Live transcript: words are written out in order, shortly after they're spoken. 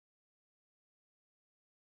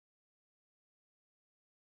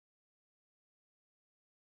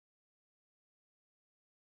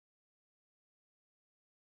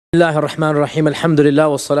الله الرحمن الرحيم الحمد لله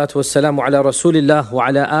والصلاة والسلام على رسول الله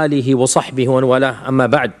وعلى آله وصحبه ومن والاه أما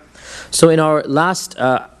بعد. So in our last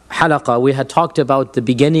halaqah we had talked about the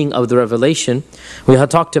beginning of the revelation. We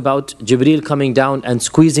had talked about Jibreel coming down and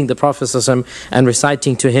squeezing the Prophet ﷺ and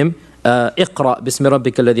reciting to him اقرأ بسم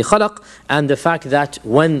ربك الذي خلق, and the fact that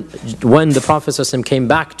when the Prophet ﷺ came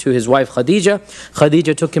back to his wife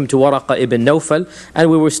Khadija took him to Waraqah ibn Nawfil, and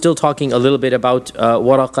we were still talking a little bit about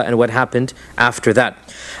Waraqah and what happened after that.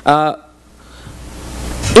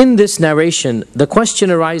 In this narration, the question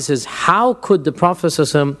arises, how could the Prophet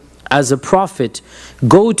ﷺ as a prophet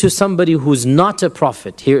go to somebody who's not a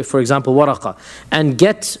prophet, here for example Waraqah, and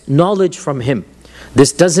get knowledge from him?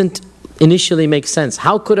 This doesn't initially make sense.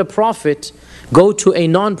 How could a prophet go to a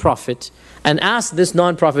non-prophet and ask this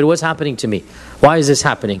non-prophet, what's happening to me? Why is this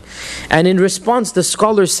happening? And in response, the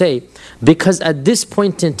scholars say, because at this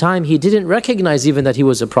point in time, he didn't recognize even that he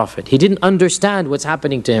was a prophet. He didn't understand what's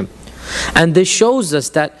happening to him. And this shows us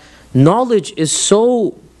that knowledge is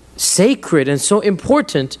so sacred and so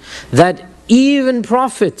important that even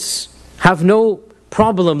prophets have no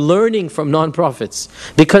problem learning from non-prophets,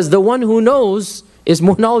 because the one who knows is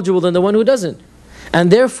more knowledgeable than the one who doesn't.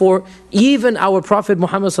 And therefore, even our Prophet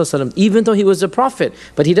Muhammad ﷺ, even though he was a prophet,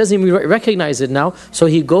 but he doesn't even recognize it now, so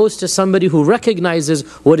he goes to somebody who recognizes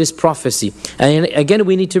what is prophecy. And again,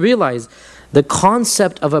 we need to realize the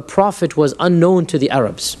concept of a prophet was unknown to the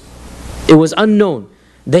Arabs. It was unknown.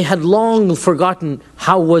 They had long forgotten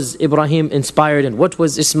how was Ibrahim inspired and what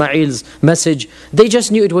was Ismail's message. They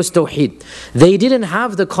just knew it was Tawheed. They didn't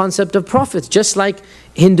have the concept of prophets, just like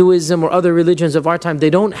Hinduism or other religions of our time.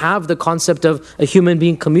 They don't have the concept of a human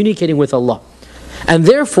being communicating with Allah. And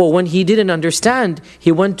therefore, when he didn't understand,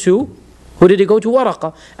 he went to, who did he go to?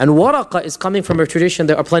 Waraqah. And Waraqah is coming from a tradition,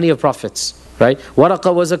 there are plenty of prophets, right?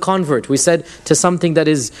 Waraqah was a convert, we said, to something that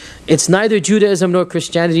is, it's neither Judaism nor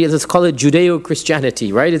Christianity, let's call it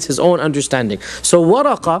Judeo-Christianity, right? It's his own understanding. So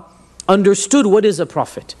Waraqah understood what is a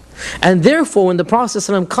prophet. And therefore, when the Prophet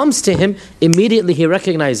ﷺ comes to him, immediately he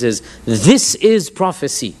recognizes, this is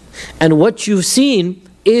prophecy. And what you've seen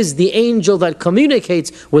is the angel that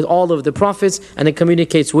communicates with all of the prophets, and it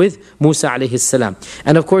communicates with Musa alayhi salam.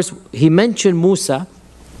 And of course, he mentioned Musa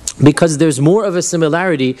because there's more of a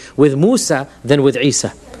similarity with Musa than with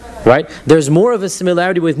Isa. Right? There's more of a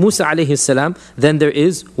similarity with Musa alayhi salam than there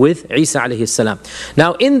is with Isa alayhi salam.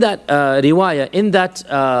 Now in that riwayah, in that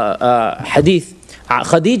hadith,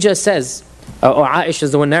 Khadija says, or Aisha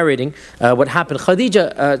is the one narrating what happened.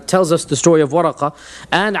 Khadija tells us the story of Waraqah,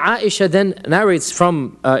 and Aisha then narrates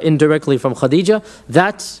from indirectly from Khadija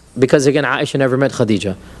that, because again Aisha never met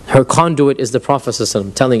Khadija, her conduit is the Prophet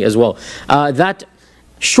ﷺ telling as well, that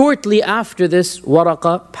shortly after this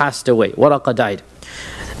Waraqah passed away, Waraqah died.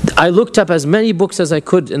 I looked up as many books as I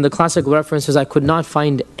could in the classical references. I could not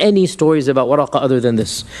find any stories about Waraqah other than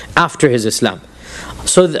this, after his Islam.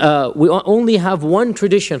 So we only have one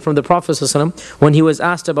tradition from the Prophet ﷺ when he was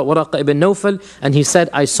asked about Waraqah ibn Nawfil, and he said,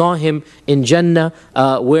 I saw him in Jannah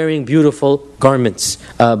wearing beautiful garments,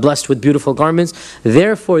 blessed with beautiful garments.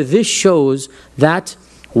 Therefore this shows that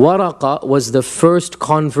Waraqah was the first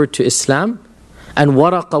convert to Islam, and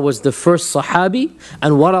Waraqah was the first Sahabi,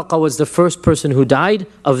 and Waraqah was the first person who died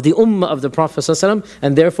of the Ummah of the Prophet ﷺ,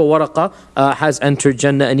 and therefore Waraqah has entered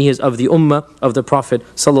Jannah, and he is of the Ummah of the Prophet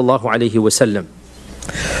ﷺ.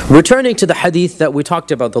 Returning to the hadith that we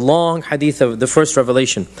talked about, the long hadith of the first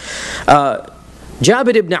revelation,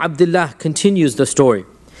 Jabir ibn Abdullah continues the story,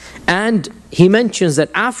 and he mentions that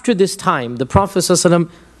after this time the Prophet ﷺ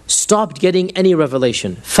stopped getting any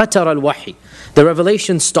revelation. Fatar al-wahi, the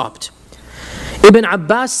revelation stopped. Ibn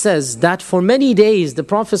Abbas says that for many days the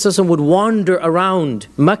Prophet ﷺ would wander around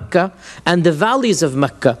Mecca and the valleys of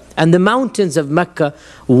Mecca and the mountains of Mecca,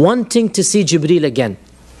 wanting to see Jibreel again.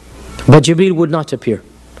 But Jibreel would not appear.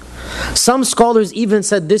 Some scholars even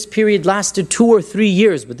said this period lasted 2 or 3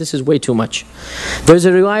 years, but this is way too much. There's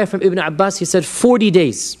a riwayah from Ibn Abbas, he said 40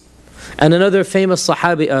 days. And another famous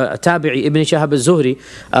Sahabi, Tabi'i, Ibn Shihab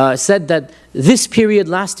al-Zuhri, said that this period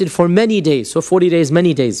lasted for many days. So 40 days,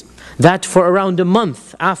 many days. That for around a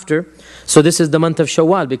month after, so this is the month of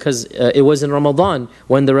Shawwal, because it was in Ramadan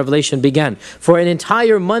when the revelation began. For an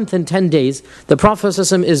entire month and 10 days, the Prophet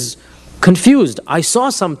ﷺ is confused. I saw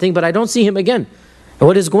something, but I don't see him again.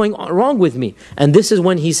 What is going wrong with me? And this is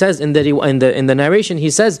when he says, in the narration, he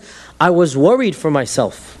says, I was worried for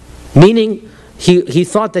myself. Meaning, he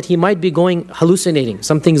thought that he might be going hallucinating.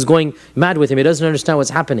 Something's going mad with him. He doesn't understand what's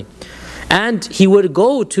happening. And he would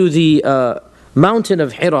go to the mountain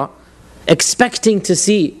of Hira, expecting to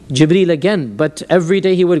see Jibreel again, but every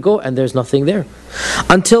day he would go and there's nothing there.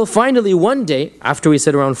 Until finally one day, after we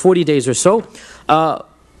said around 40 days or so,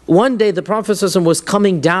 one day the Prophet ﷺ was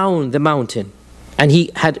coming down the mountain, and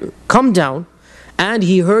he had come down and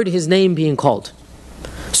he heard his name being called.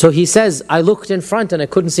 So he says, I looked in front and I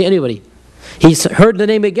couldn't see anybody. He heard the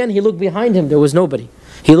name again, he looked behind him, there was nobody.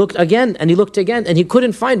 He looked again and he looked again and he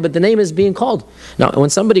couldn't find, but the name is being called. Now, when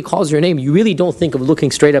somebody calls your name, you really don't think of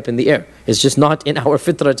looking straight up in the air. It's just not in our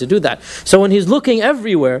fitrah to do that. So when he's looking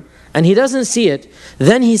everywhere and he doesn't see it,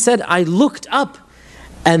 then he said, I looked up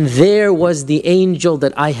and there was the angel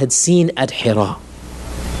that I had seen at Hira.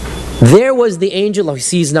 There was the angel, he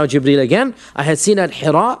sees now Jibreel again, I had seen at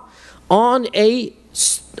Hira on a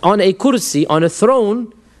kursi, on a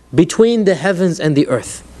throne between the heavens and the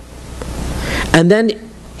earth. And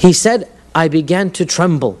then he said, I began to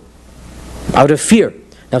tremble out of fear.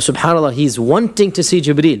 Now subhanAllah, he's wanting to see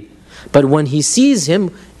Jibreel, but when he sees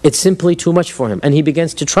him, it's simply too much for him. And he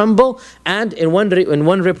begins to tremble, and in one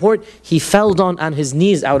report, he fell down on his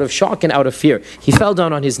knees out of shock and out of fear. He fell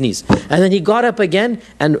down on his knees. And then he got up again,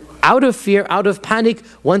 and out of fear, out of panic,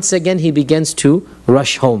 once again he begins to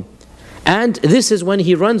rush home. And this is when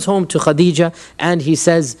he runs home to Khadija and he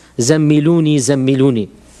says, Zammiluni, Zammiluni.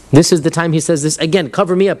 This is the time he says this again,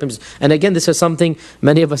 cover me up. And again, this is something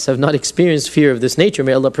many of us have not experienced fear of this nature.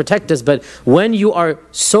 May Allah protect us. But when you are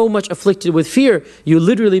so much afflicted with fear, you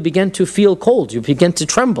literally begin to feel cold. You begin to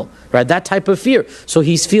tremble, right? That type of fear. So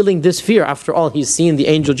he's feeling this fear. After all, he's seen the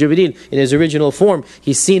angel Jibreel in his original form.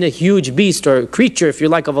 He's seen a huge beast or creature, if you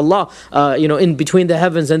like, of Allah, in between the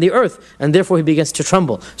heavens and the earth. And therefore he begins to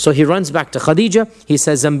tremble. So he runs back to Khadija. He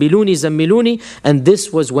says, Zambiluni, Zammiluni. And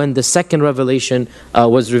this was when the second revelation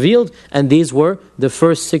was revealed. And these were the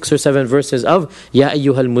first 6 or 7 verses of Ya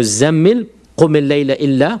ayyuhal muzammil قم الليل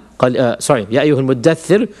إلا يا أيها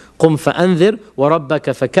المدثر قم فأنذر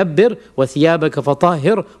وربك فكبر وثيابك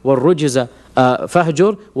فطهر والرجز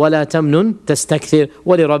فهجر ولا تمنن تستكثر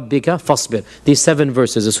ولربك فاصبر. These 7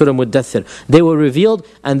 verses of Surah Muddathir, they were revealed,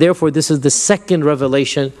 and therefore this is the second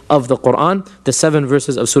revelation of the Quran, the 7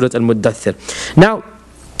 verses of Surah Al-Muddathir. Now,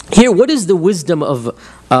 here, what is the wisdom of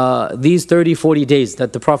these 30, 40 days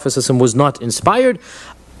that the Prophet ﷺ was not inspired?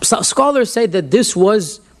 So scholars say that this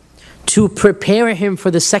was to prepare him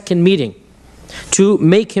for the second meeting, to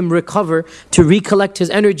make him recover, to recollect his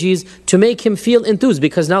energies, to make him feel enthused.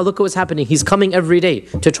 Because now look at what's happening. He's coming every day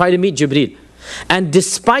to try to meet Jibreel. And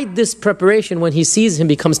despite this preparation, when he sees him,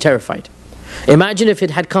 he becomes terrified. Imagine if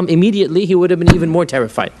it had come immediately, he would have been even more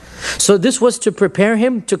terrified. So this was to prepare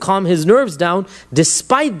him, to calm his nerves down.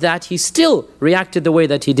 Despite that, he still reacted the way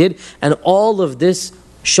that he did. And all of this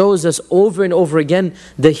shows us over and over again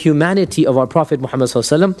the humanity of our Prophet Muhammad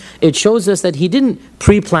ﷺ. It shows us that he didn't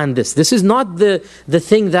pre-plan this. This is not the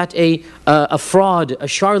thing that a fraud, a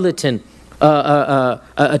charlatan,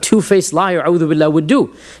 a two-faced liar, a'udhu billah, would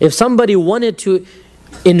do. If somebody wanted to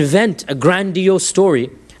invent a grandiose story,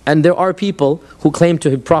 and there are people who claim to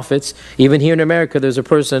be prophets. Even here in America, there's a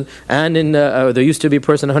person, and there used to be a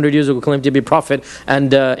person 100 years ago who claimed to be a prophet,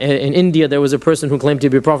 and in India there was a person who claimed to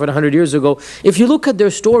be a prophet 100 years ago. If you look at their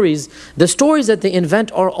stories, the stories that they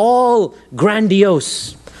invent are all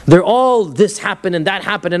grandiose. They're all this happened and that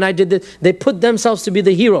happened and I did this. They put themselves to be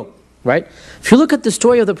the hero. Right? If you look at the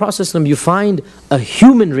story of the Prophet, you find a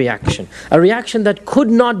human reaction. A reaction that could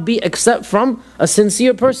not be except from a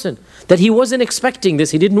sincere person. That he wasn't expecting this,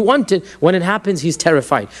 he didn't want it. When it happens, he's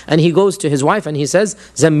terrified. And he goes to his wife and he says,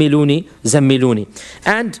 Zammiluni, Zammiluni.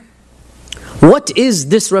 And what is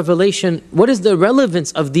this revelation? What is the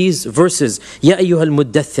relevance of these verses? Ya ayyuhal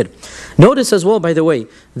muddathir. Notice as well, by the way,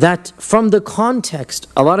 that from the context,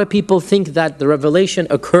 a lot of people think that the revelation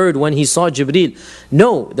occurred when he saw Jibreel.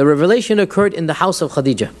 No, the revelation occurred in the house of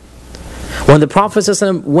Khadija. When the Prophet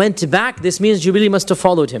ﷺ went back, this means Jibreel must have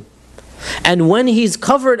followed him. And when he's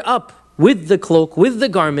covered up with the cloak, with the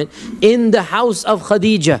garment, in the house of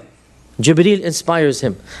Khadija, Jibreel inspires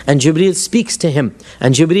him, and Jibreel speaks to him,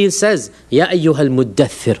 and Jibreel says, Ya ayyuhal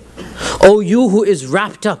muddathir. O you who is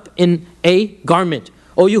wrapped up in a garment,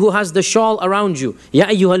 O you who has the shawl around you, Ya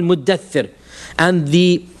ayyuhal muddathir. And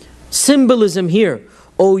the symbolism here,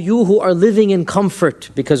 O you who are living in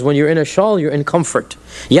comfort, because when you're in a shawl, you're in comfort.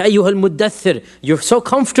 Ya ayyuhal muddathir, you're so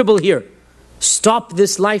comfortable here. Stop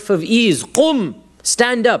this life of ease. Qum,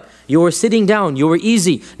 stand up. You were sitting down, you were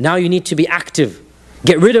easy. Now you need to be active.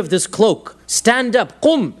 Get rid of this cloak. Stand up.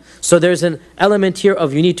 Qum. So there's an element here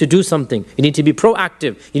of you need to do something. You need to be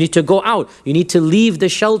proactive. You need to go out. You need to leave the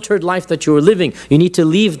sheltered life that you were living. You need to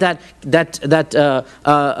leave that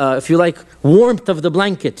if you like, warmth of the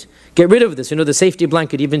blanket. Get rid of this. You know, the safety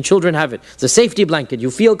blanket. Even children have it. It's a safety blanket. You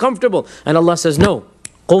feel comfortable. And Allah says, no.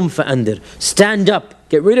 Qum fa'andir. Stand up.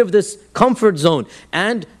 Get rid of this comfort zone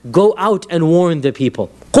and go out and warn the people.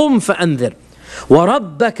 Qum fa'andir.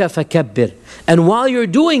 وَرَبَّكَ فَكَبِّرْ. And while you're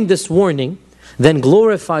doing this warning, then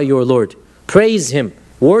glorify your Lord. Praise Him.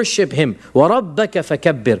 Worship Him. وَرَبَّكَ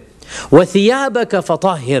فَكَبِّرْ وَثِيَابَكَ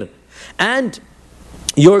فَطَهِّرْ. And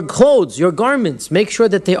your clothes, your garments, make sure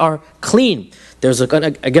that they are clean. There's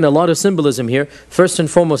again a lot of symbolism here. First and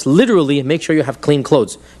foremost, literally, make sure you have clean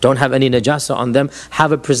clothes. Don't have any najasa on them.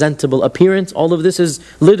 Have a presentable appearance. All of this is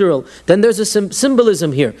literal. Then there's a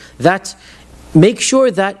symbolism here that make sure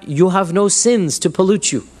that you have no sins to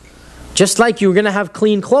pollute you. Just like you're going to have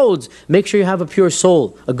clean clothes, make sure you have a pure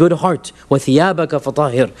soul, a good heart. وَثِيَابَكَ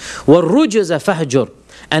فَطَهِّرْ وَالرُّجْزَ فَهْجُرْ.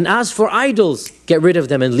 And as for idols, get rid of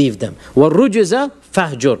them and leave them. وَالرُّجْزَ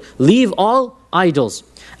فَهْجُرْ. Leave all idols.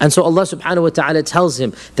 And so Allah subhanahu wa ta'ala tells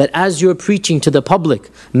him that as you're preaching to the public,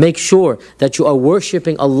 make sure that you are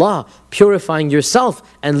worshipping Allah, purifying yourself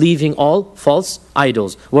and leaving all false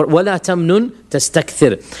idols. وَلَا تَمْنُن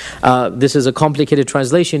تَسْتَكْثِرْ. This is a complicated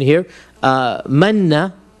translation here.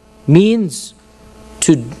 Manna means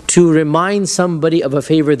to remind somebody of a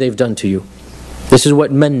favor they've done to you. This is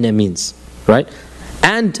what manna means, right?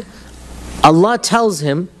 And Allah tells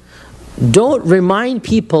him, don't remind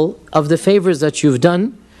people of the favors that you've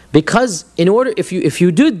done, because if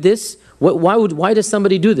you did this, why does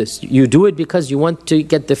somebody do this? You do it because you want to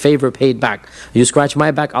get the favor paid back. You scratch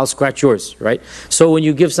my back, I'll scratch yours, right? So when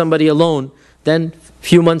you give somebody a loan, then a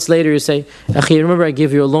few months later you say, Akhi, remember I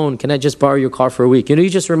gave you a loan, can I just borrow your car for a week? You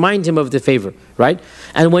just remind him of the favor, right?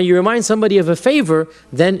 And when you remind somebody of a favor,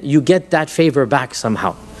 then you get that favor back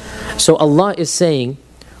somehow. So Allah is saying,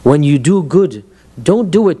 when you do good,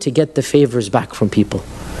 don't do it to get the favors back from people.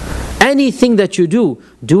 Anything that you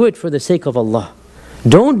do it for the sake of Allah.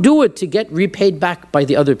 Don't do it to get repaid back by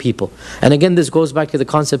the other people. And again, this goes back to the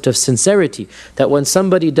concept of sincerity, that when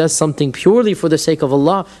somebody does something purely for the sake of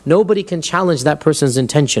Allah, nobody can challenge that person's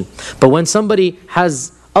intention. But when somebody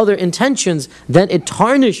has other intentions, then it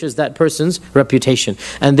tarnishes that person's reputation.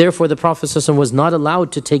 And therefore the Prophet ﷺ was not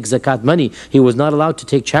allowed to take zakat money. He was not allowed to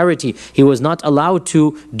take charity. He was not allowed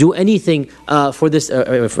to do anything for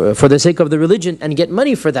the sake of the religion and get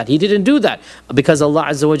money for that. He didn't do that because Allah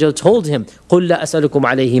Azza wa Jal told him, قُلْ لَا أَسْأَلُكُمْ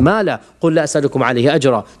عَلَيْهِ مَالًا قُلْ لَا أَسْأَلُكُمْ عَلَيْهِ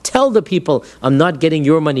أَجْرًا. Tell the people, I'm not getting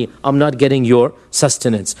your money, I'm not getting your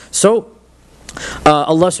sustenance. So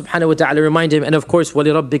Allah subhanahu wa ta'ala reminded him, and of course,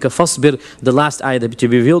 وَلِرَبِّكَ فَاصْبِرْ, the last ayah to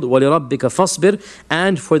be revealed, وَلِرَبِّكَ فَاصْبِرْ,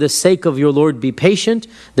 and for the sake of your Lord be patient.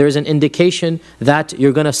 There is an indication that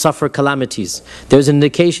you're going to suffer calamities. There's an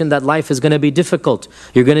indication that life is going to be difficult.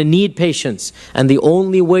 You're going to need patience. And the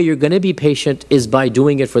only way you're going to be patient is by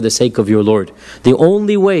doing it for the sake of your Lord. The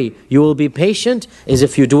only way you will be patient is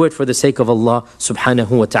if you do it for the sake of Allah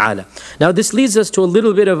subhanahu wa ta'ala. Now this leads us to a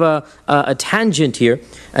little bit of a tangent here,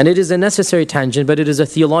 and it is a necessary tangent, but it is a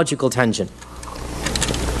theological tangent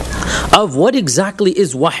of what exactly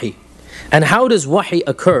is wahi, and how does wahi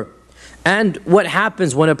occur, and what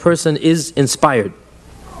happens when a person is inspired.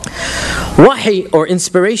 Wahi, or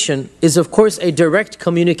inspiration, is of course a direct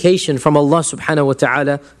communication from Allah subhanahu wa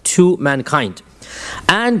ta'ala to mankind.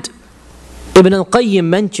 And Ibn al-Qayyim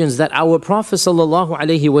mentions that our Prophet sallallahu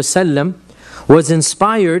alaihi wasallam was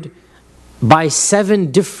inspired by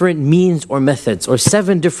 7 different means or methods, or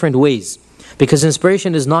 7 different ways. Because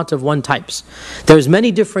inspiration is not of one type. There's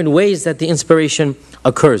many different ways that the inspiration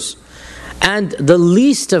occurs. And the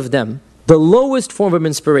least of them, the lowest form of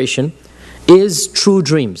inspiration, is true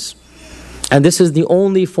dreams. And this is the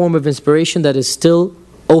only form of inspiration that is still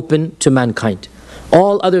open to mankind.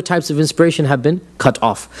 All other types of inspiration have been cut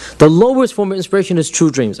off. The lowest form of inspiration is true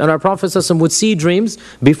dreams. And our Prophet ﷺ would see dreams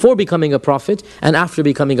before becoming a prophet and after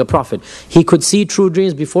becoming a prophet. He could see true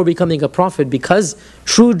dreams before becoming a prophet because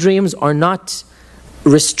true dreams are not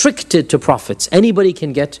restricted to prophets. Anybody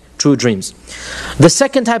can get true dreams. The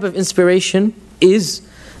second type of inspiration is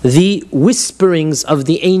the whisperings of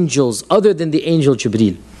the angels other than the angel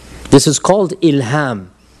Jibreel. This is called ilham,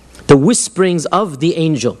 the whisperings of the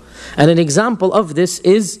angel. And an example of this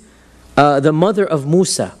is the mother of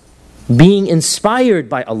Musa being inspired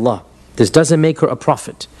by Allah. This doesn't make her a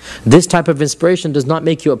prophet. This type of inspiration does not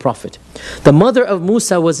make you a prophet. The mother of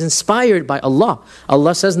Musa was inspired by Allah.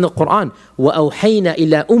 Allah says in the Quran, وَأَوْحَيْنَا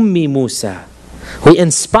إِلَىٰ أُمِّ مُوسَى. We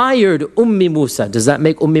inspired Musa. Does that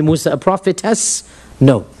make Musa a prophetess?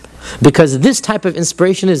 No. Because this type of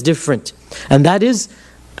inspiration is different. And that is,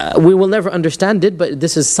 we will never understand it, but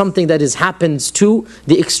this is something that happens to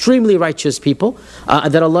the extremely righteous people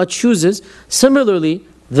that Allah chooses. Similarly,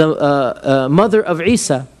 the mother of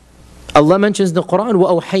Isa, Allah mentions in the Quran,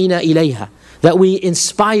 وَأَوْحَيْنَا إِلَيْهَا, that we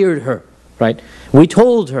inspired her, right? We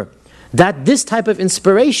told her that this type of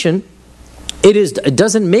inspiration It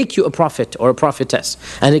doesn't make you a prophet or a prophetess.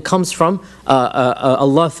 And it comes from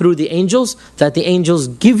Allah through the angels, that the angels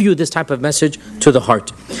give you this type of message to the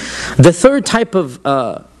heart. The third type of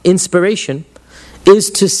inspiration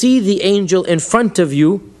is to see the angel in front of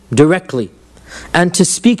you directly and to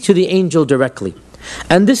speak to the angel directly.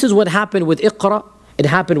 And this is what happened with Iqra. It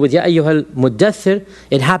happened with Ya ayyuhal muddathir.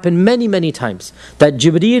 It happened many, many times that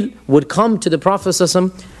Jibreel would come to the Prophet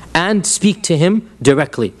ﷺ and speak to him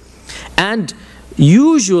directly. And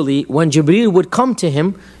usually when Jibreel would come to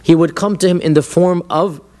him, he would come to him in the form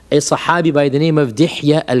of a Sahabi by the name of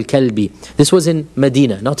Dihya al-Kalbi. This was in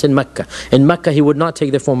Medina, not in Mecca. In Mecca he would not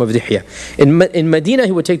take the form of Dihya. In Medina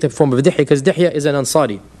he would take the form of Dihya because Dihya is an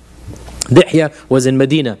Ansari. Dihya was in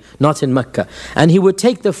Medina, not in Mecca. And he would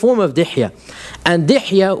take the form of Dihya. And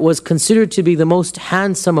Dihya was considered to be the most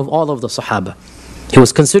handsome of all of the Sahaba. He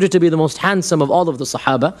was considered to be the most handsome of all of the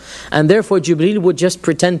Sahaba. And therefore Jibreel would just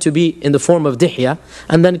pretend to be in the form of Dihya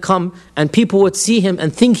and then come and people would see him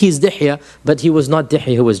and think he's Dihya, but he was not Dihya,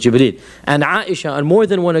 he was Jibreel. And Aisha on more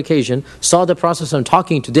than one occasion saw the Prophet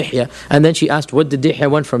talking to Dihya and then she asked, what did Dihya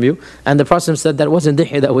want from you? And the Prophet said, that wasn't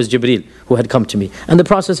Dihya, that was Jibreel who had come to me. And the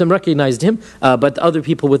Prophet recognized him, but other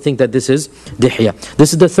people would think that this is Dihya.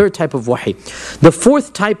 This is the third type of wahi. The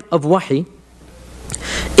fourth type of wahi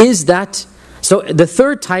is that, so the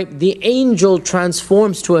third type, the angel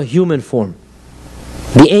transforms to a human form.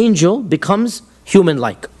 The angel becomes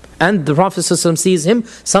human-like. And the Prophet ﷺ sees him.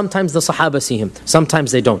 Sometimes the Sahaba see him.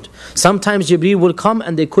 Sometimes they don't. Sometimes Jibreel would come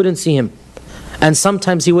and they couldn't see him. And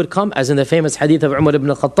sometimes he would come, as in the famous hadith of Umar ibn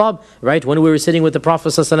al-Khattab, right? When we were sitting with the Prophet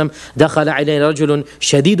ﷺ, دَخَلَ عَلَيْنَا رَجُلٌ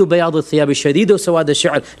شَدِيدُ بَيَاضُ الثِّيَابِ شَدِيدُ سَوَادِ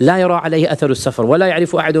الشِّعْرِ لَا يَرَى عَلَيْهِ أَثَرُ السَّفَرِ وَلَا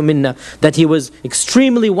يَعْرِفُ أَحَدٌ مِنَّا. That he was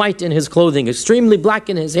extremely white in his clothing, extremely black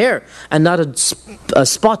in his hair, and not a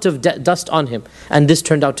spot of dust on him. And this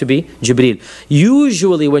turned out to be Jibreel.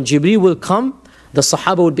 Usually when Jibreel will come, the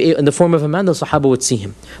Sahaba would be in the form of a man, the Sahaba would see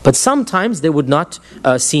him. But sometimes they would not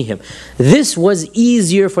see him. This was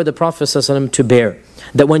easier for the Prophet ﷺ to bear.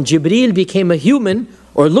 That when Jibreel became a human,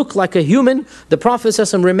 or looked like a human, the Prophet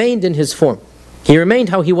ﷺ remained in his form. He remained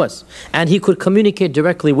how he was. And he could communicate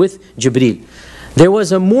directly with Jibreel. There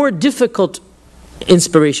was a more difficult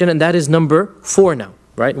inspiration, and that is number 4 now.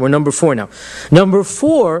 Right? We're number 4 now. Number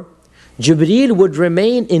 4, Jibreel would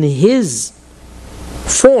remain in his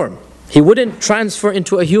form. He wouldn't transfer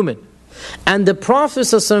into a human. And the Prophet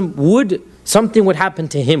ﷺ something would happen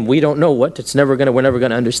to him. We don't know what. We're never going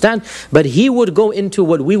to understand. But he would go into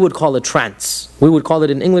what we would call a trance. We would call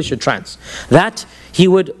it in English a trance. That he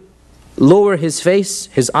would lower his face,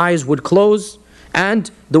 his eyes would close,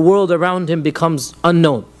 and the world around him becomes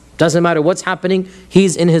unknown. Doesn't matter what's happening,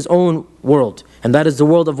 he's in his own world. And that is the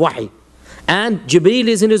world of wahi. And Jibreel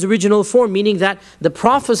is in his original form, meaning that the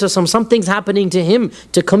Prophet, something's happening to him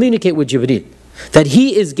to communicate with Jibreel. That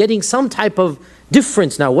he is getting some type of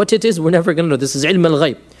difference. Now what it is, we're never going to know. This is ilm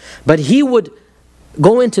al-ghayb. But he would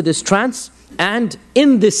go into this trance, and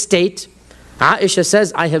in this state, Aisha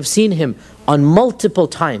says, I have seen him on multiple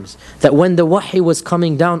times, that when the wahi was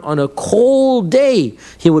coming down on a cold day,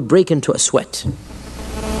 he would break into a sweat.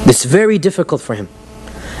 This is very difficult for him.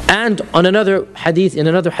 And on another hadith, in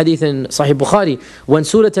Sahih Bukhari, when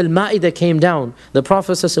Surah Al-Ma'idah came down, the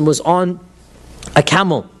Prophet ﷺ was on a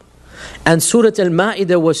camel. And Surah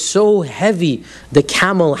Al-Ma'idah was so heavy, the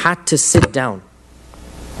camel had to sit down.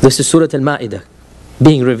 This is Surah Al-Ma'idah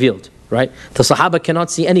being revealed, right? The Sahaba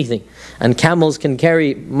cannot see anything. And camels can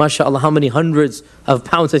carry, mashallah, how many hundreds of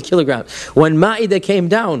pounds and kilograms. When Ma'idah came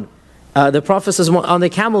down, the Prophet ﷺ on the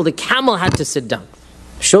camel had to sit down.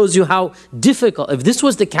 Shows you how difficult. If this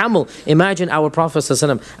was the camel, imagine our Prophet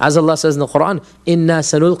ﷺ, as Allah says in the Quran, "Inna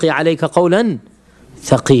sanulqi alayka qawlan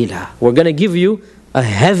thaqila." We're going to give you a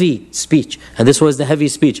heavy speech, and this was the heavy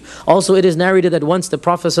speech. Also, it is narrated that once the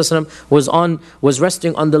Prophet ﷺ was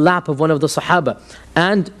resting on the lap of one of the Sahaba,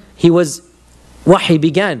 and wahi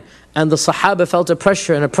began, and the Sahaba felt a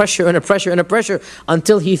pressure and a pressure and a pressure and a pressure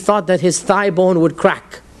until he thought that his thigh bone would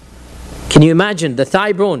crack. Can you imagine the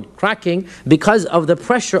thigh bone cracking because of the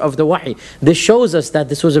pressure of the wahi? This shows us that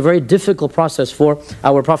this was a very difficult process for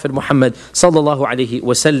our Prophet Muhammad sallallahu alaihi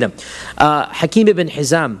wasallam. Hakim ibn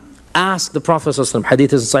Hizam asked the Prophet sallallahu alaihi wasallam,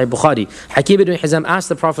 hadith is in Sahih Bukhari. Hakim ibn Hizam asked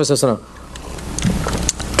the Prophet sallallahu alaihi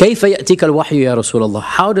wasallam, كيف يأتيك الوحي يا رسول الله?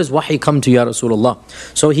 How does wahi come to Ya Rasulullah?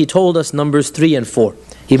 So he told us numbers 3 and 4,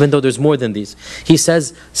 even though there's more than these. He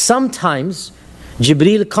says, sometimes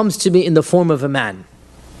Jibreel comes to me in the form of a man,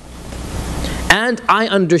 and I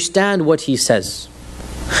understand what he says.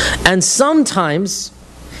 And sometimes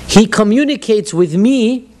he communicates with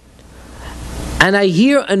me and I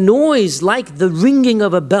hear a noise like the ringing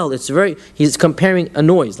of a bell. He's comparing a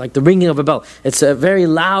noise like the ringing of a bell. It's a very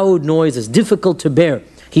loud noise, it's difficult to bear.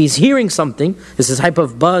 He's hearing something, this is a type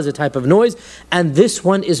of buzz, a type of noise, and this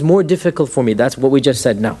one is more difficult for me. That's what we just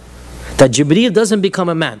said now. That Jibreel doesn't become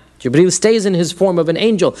a man. Jibreel stays in his form of an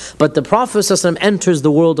angel, but the Prophet ﷺ enters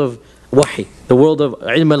the world of wahi, the world of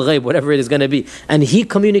ilm al-ghayb, whatever it is going to be. And he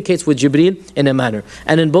communicates with Jibreel in a manner.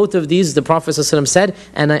 And in both of these, the Prophet ﷺ said,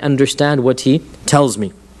 and I understand what he tells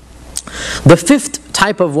me. The fifth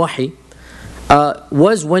type of wahi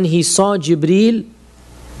was when he saw Jibreel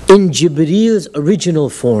in Jibreel's original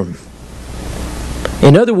form.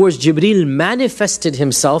 In other words, Jibreel manifested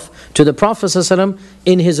himself to the Prophet ﷺ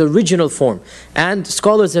in his original form. And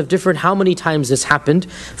scholars have differed how many times this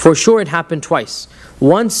happened. For sure it happened twice.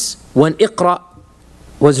 Once when Iqra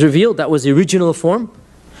was revealed, that was the original form.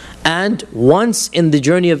 And once in the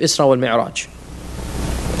journey of Isra wal Mi'raj.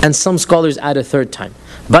 And some scholars add a third time.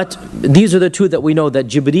 But these are the two that we know, that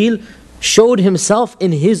Jibreel showed himself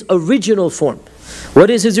in his original form. What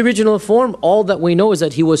is his original form? All that we know is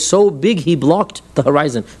that he was so big he blocked the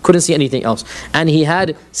horizon, couldn't see anything else. And he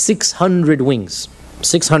had 600 wings.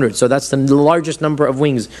 600, so that's the largest number of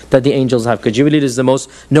wings that the angels have, because Jibreel is the most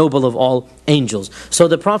noble of all angels. So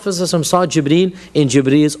the Prophet ﷺ saw Jibreel in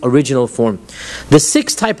Jibreel's original form. The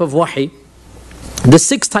sixth type of wahi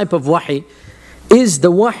is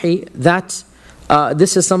the wahi that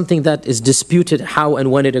this is something that is disputed how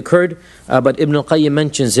and when it occurred, but Ibn al-Qayyim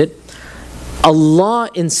mentions it. Allah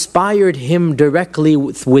inspired him directly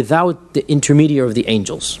without the intermediary of the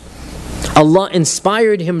angels. Allah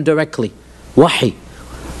inspired him directly, wahi,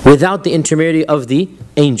 without the intermediary of the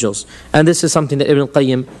angels. And this is something that Ibn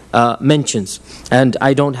al-Qayyim mentions. And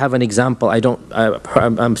I don't have an example.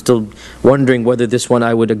 I'm still wondering whether this one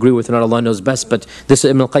I would agree with or not. Allah knows best. But this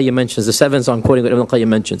Ibn al-Qayyim mentions. The seventh, so I'm quoting what Ibn al-Qayyim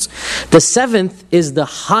mentions. The seventh is the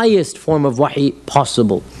highest form of wahi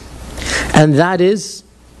possible. And that is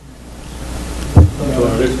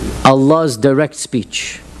Allah's direct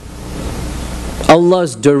speech.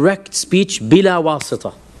 Allah's direct speech bila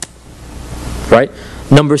wasita. Right?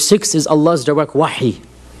 Number 6 is Allah's direct wahi.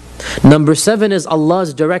 Number 7 is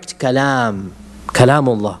Allah's direct kalam.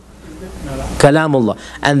 Kalamullah. Kalamullah.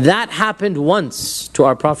 And that happened once to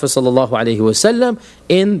our Prophet ﷺ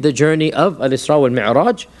in the journey of Al-Isra wal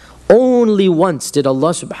Mi'raj. Only once did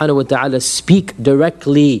Allah subhanahu wa ta'ala speak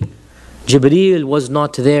directly. Jibreel was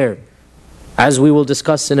not there. As we will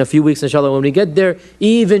discuss in a few weeks, inshallah, when we get there,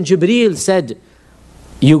 even Jibreel said,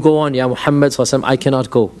 "You go on, Ya Muhammad sallallahu alaihi wasallam, I cannot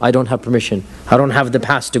go. I don't have permission. I don't have the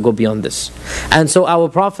pass to go beyond this." And so our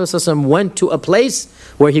Prophet sallallahu alaihi wasallam went to a place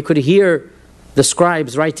where he could hear the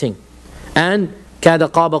scribes writing. And كَادَ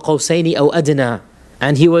قَابَ قَوْسَيْنِ أَوْ أَدْنَى,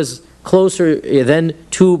 and he was closer than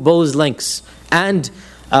 2 bows lengths. And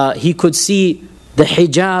he could see the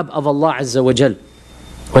hijab of Allah Azza wa Jal.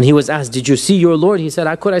 When he was asked, "Did you see your Lord?" He said,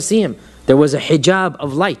 "How could I see him?" There was a hijab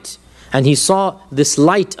of light, and he saw this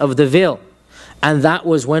light of the veil. And that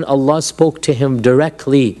was when Allah spoke to him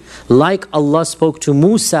directly, like Allah spoke to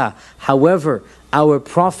Musa. However, our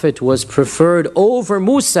Prophet was preferred over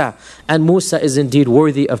Musa, and Musa is indeed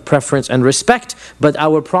worthy of preference and respect, but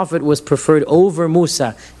our Prophet was preferred over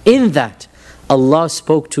Musa in that Allah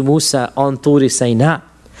spoke to Musa on Turi Sayna,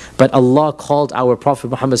 but Allah called our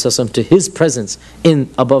Prophet Muhammad ﷺ to His presence in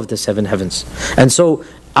above the 7 heavens. And so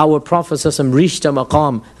our Prophet ﷺ reached a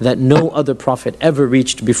maqam that no other Prophet ever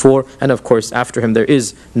reached before, and of course after him there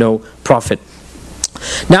is no Prophet.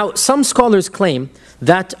 Now some scholars claim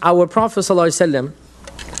that our Prophet ﷺ,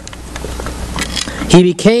 he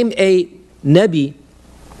became a Nabi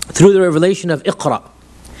through the revelation of Iqra,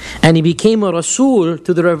 and he became a Rasul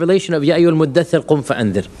through the revelation of Ya ayyuhal muddathir qum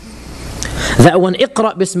fa'andir. That when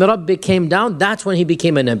Iqra bismi rabbik came down, that's when he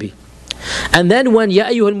became a Nabi. And then when Ya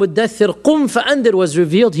ayyuhal muddathir qum fa'andir was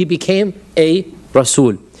revealed, he became a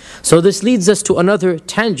Rasul. So this leads us to another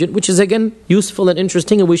tangent, which is again useful and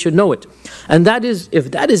interesting, and we should know it. And that is,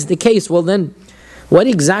 if that is the case, well then, what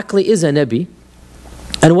exactly is a Nabi?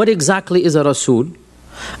 And what exactly is a Rasul?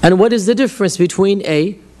 And what is the difference between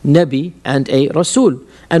a Nabi and a Rasul?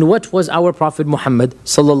 And what was our Prophet Muhammad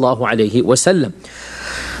sallallahu alaihi wasallam?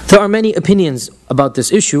 There are many opinions about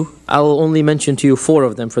this issue. I will only mention to you 4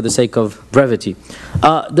 of them for the sake of brevity.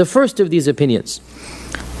 The first of these opinions,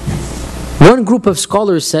 one group of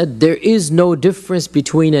scholars said there is no difference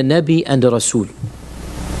between a Nabi and a Rasul.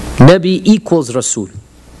 Nabi equals Rasul,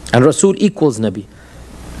 and Rasul equals Nabi.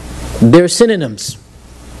 They're synonyms.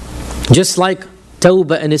 Just like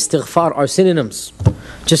Tawbah and Istighfar are synonyms.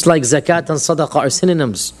 Just like Zakat and Sadaqah are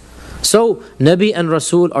synonyms. So Nabi and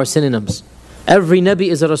Rasul are synonyms. Every Nabi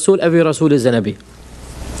is a Rasul, every Rasul is a Nabi.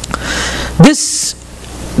 This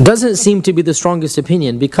doesn't seem to be the strongest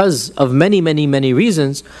opinion because of many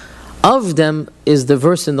reasons. Of them is the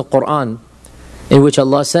verse in the Quran in which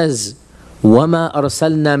Allah says, وَمَا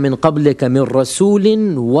أَرْسَلْنَا مِن قَبْلِكَ مِن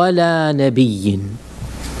رَسُولٍ وَلَا نَبِيٍّ.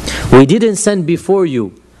 We didn't send before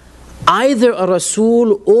you either a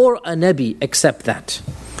Rasul or a Nabi except that.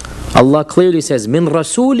 Allah clearly says, مِن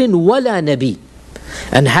رَسُولٍ وَلَا نَبِيٍّ.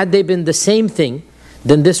 And had they been the same thing,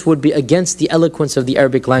 then this would be against the eloquence of the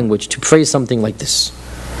Arabic language to phrase something like this.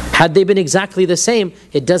 Had they been exactly the same,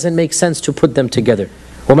 it doesn't make sense to put them together.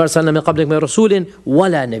 وَمَا أَرْسَلْنَا مِن قَبْلِكَ مِن رَسُولٍ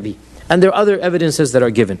وَلَا نَبِيٍّ. And there are other evidences that are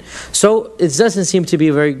given. So it doesn't seem to be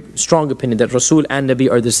a very strong opinion that Rasul and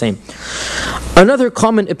Nabi are the same. Another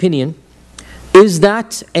common opinion is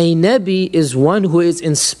that a Nabi is one who is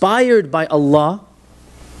inspired by Allah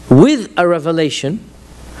with a revelation,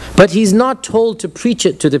 but he's not told to preach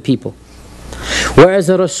it to the people. Whereas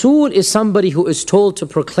a Rasul is somebody who is told to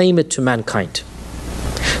proclaim it to mankind.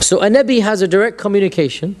 So a Nabi has a direct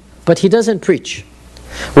communication, but he doesn't preach.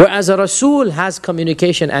 Whereas a Rasul has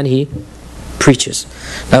communication and he preaches.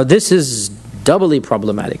 Now this is doubly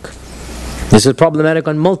problematic. This is problematic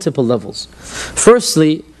on multiple levels.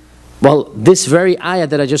 Firstly, this very ayah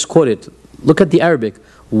that I just quoted, look at the Arabic.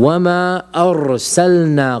 وَمَا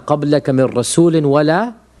أَرْسَلْنَا قَبْلَكَ مِن رَسُولٍ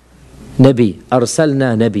وَلَا نَبِي.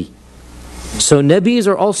 أَرْسَلْنَا نَبِي. So Nabis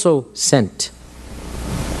are also sent.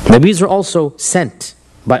 Nabis are also sent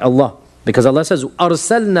by Allah. Because Allah says,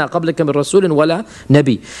 أَرْسَلْنَا قَبْلَكَ مِن رَسُولٍ وَلَا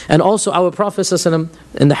نَبِي. And also our Prophet ﷺ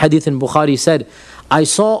in the hadith in Bukhari said, I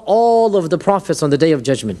saw all of the prophets on the Day of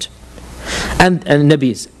Judgment. And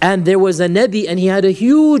Nabis. And there was a Nabi and he had a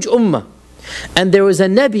huge ummah. And there was a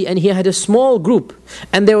Nabi and he had a small group.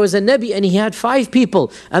 And there was a Nabi and he had 5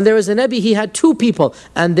 people. And there was a Nabi, he had 2 people.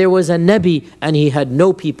 And there was a Nabi and he had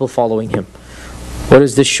no people following him. What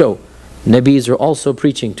does this show? Nabis are also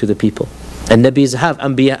preaching to the people. And Nabis have,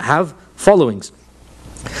 Anbiya have followings.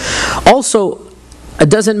 Also, it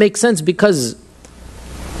doesn't make sense because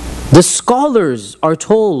the scholars are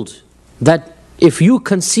told that if you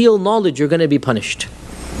conceal knowledge, you're going to be punished.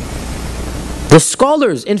 The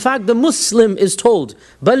scholars, in fact, the Muslim is told,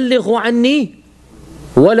 بَلِّغُوا عَنِّي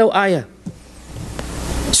وَلَوْ آيَةً.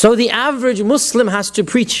 So the average Muslim has to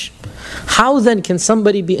preach. How then can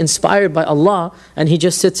somebody be inspired by Allah and he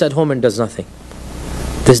just sits at home and does nothing?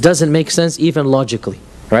 This doesn't make sense even logically,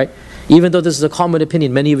 right? Even though this is a common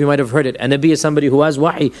opinion, many of you might have heard it. A Nabi is somebody who has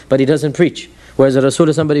wahi, but he doesn't preach. Whereas a Rasul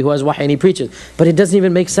is somebody who has wahi and he preaches. But it doesn't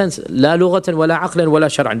even make sense. لا لغة ولا عقلا ولا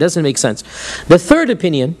شرعا. It doesn't make sense. The third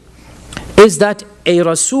opinion is that a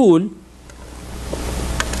Rasul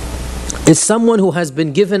is someone who has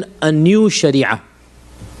been given a new Sharia.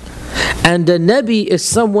 And a Nabi is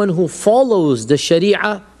someone who follows the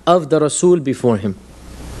Sharia of the Rasul before him.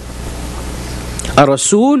 A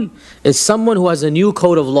Rasul is someone who has a new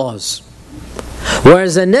code of laws.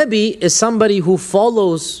 Whereas a Nabi is somebody who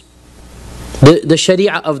follows the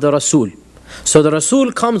Sharia of the Rasul. So the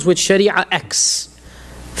Rasul comes with Sharia X.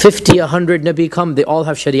 50, 100 Nabi come, they all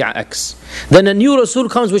have Sharia X. Then a new Rasul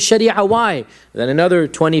comes with Sharia Y. Then another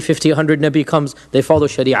 20, 50, 100 Nabi comes, they follow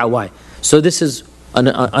Sharia Y. So this is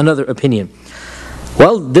another opinion.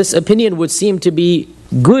 Well, this opinion would seem to be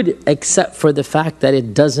good except for the fact that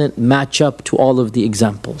it doesn't match up to all of the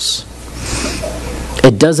examples.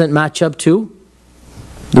 It doesn't match up to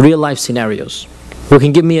the real life scenarios. Who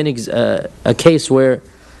can give me a case where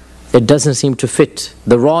it doesn't seem to fit?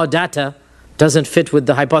 The raw data doesn't fit with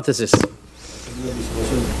the hypothesis.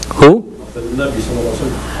 Who?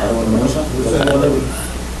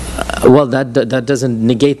 Well, that doesn't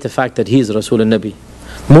negate the fact that he is Rasul and Nabi.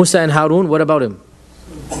 Musa and Harun, what about him?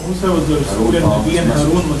 Musa was the Rasul and Nabi, and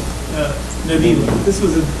Harun was Nabi. This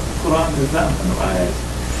was in Quran, there's that.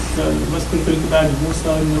 فمسك في الكتاب موسى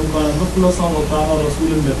إنه كان مخلصا وطاع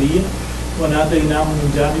رسول النبي وناديناه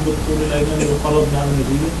من جانب الطور الأيمن وقربناه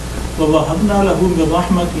نبيا ووهبنا له من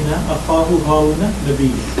رحمتنا أخاه هارون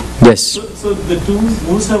نبيا. Yes. So the two,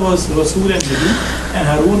 Musa was Rasul and Nabi, and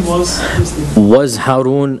Harun was Muslim. Was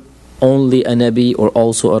Harun only a Nabi or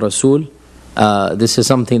also a Rasul? This is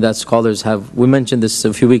something that scholars have, we mentioned this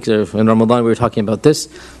a few weeks in Ramadan, we were talking about this.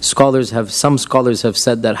 Some scholars have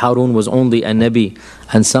said that Harun was only a Nabi,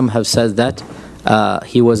 and some have said that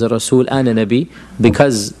he was a Rasul and a Nabi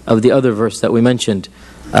because of the other verse that we mentioned.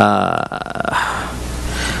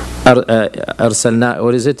 Arsalna,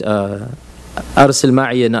 what is it? Arsil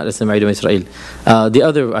ma'iya, not Arsil ma'iya Israel. The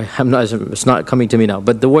other, it's not coming to me now,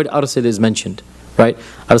 but the word Arsil is mentioned, right?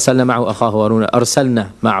 Arsalna ma'ahu akhahu Haruna,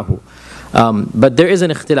 Arsalna ma'ahu. But there is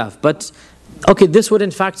an ikhtilaf. But, okay, this would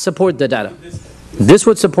in fact support the data. This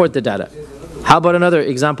would support the data. How about another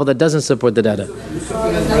example that doesn't support the data?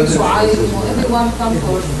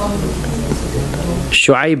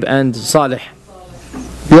 Shu'aib and Salih.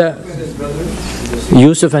 Yeah.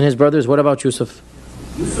 Yusuf and his brothers. What about Yusuf?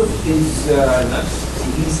 Yusuf is not,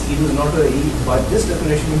 he was not a, by this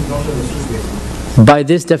definition, he is not a Rasul. By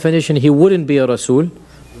this definition, he wouldn't be a Rasul.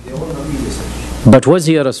 But was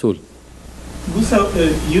he a Rasul? Yusuf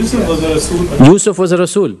was a Rasul. Yusuf was a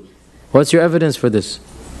Rasul. What's your evidence for this?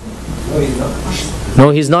 No, he's not. No,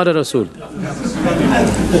 he's not a Rasul. By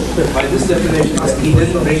this definition, he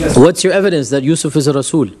didn't bring us. What's your evidence that Yusuf is a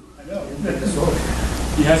Rasul?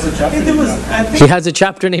 He has a chapter. He has a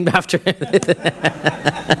chapter named after him.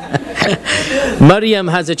 Maryam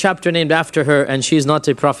has a chapter named after her, and she's not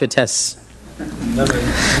a prophetess.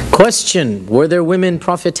 Question: were there women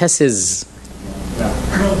prophetesses?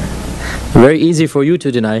 Very easy for you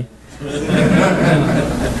to deny.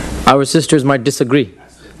 Our sisters might disagree.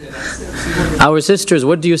 Our sisters,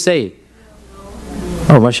 what do you say?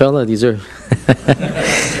 Oh, mashallah, these are...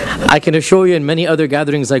 I can assure you in many other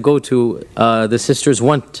gatherings I go to, the sisters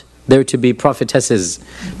want there to be prophetesses,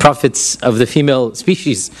 prophets of the female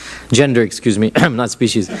species, gender, excuse me, not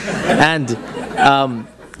species. And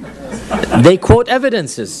they quote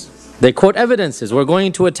evidences. They quote evidences. We're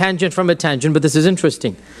going to a tangent from a tangent, but this is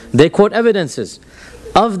interesting. They quote evidences.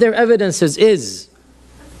 Of their evidences is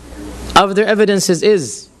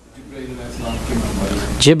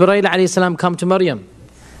Jibreel alayhi salam come to Maryam,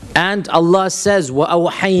 and Allah says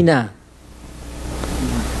وَأَوْحَيْنَا.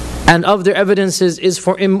 And of their evidences is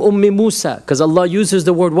for Musa, because Allah uses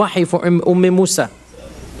the word wahi for Musa,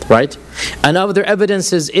 right? And of their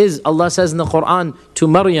evidences is Allah says in the Quran to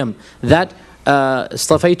Maryam that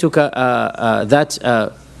اصطفيتك that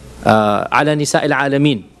على نساء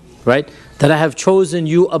العالمين, right? That I have chosen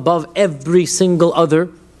you above every single other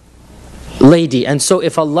lady. And so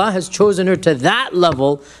if Allah has chosen her to that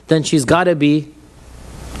level, then she's got to be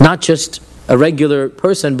not just a regular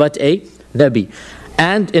person, but a Nabi.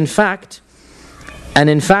 And in fact,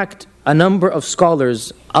 a number of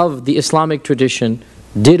scholars of the Islamic tradition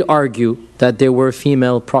did argue that there were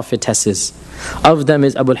female prophetesses. Of them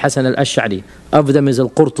is Abu al-Hasan al-Ash'ari, of them is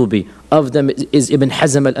al-Qurtubi, of them is Ibn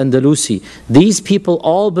Hazm al-Andalusi. These people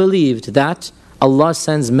all believed that Allah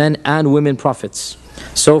sends men and women prophets.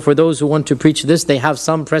 So for those who want to preach this, they have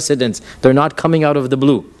some precedence. They're not coming out of the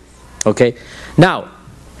blue. Okay? Now,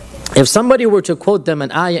 if somebody were to quote them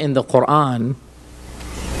an ayah in the Quran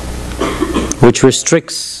which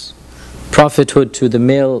restricts prophethood to the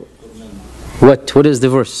male, what is the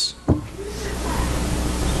verse?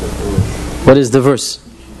 What is the verse?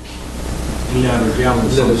 Illa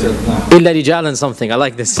rijalan something. I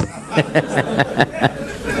like this.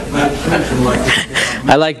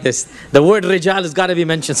 I like this. The word rijal has got to be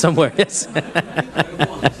mentioned somewhere. Yes.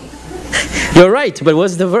 You're right, but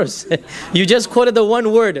what's the verse? You just quoted the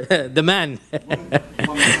one word, the man.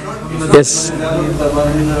 Yes.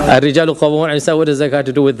 Ar-rijalu qawwamuna 'ala an-nisa. What does that got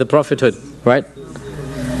to do with the prophethood, right?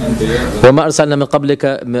 وَمَا أَرْسَلْنَا مِن قَبْلِكَ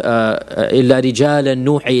إِلَّا رِجَالًا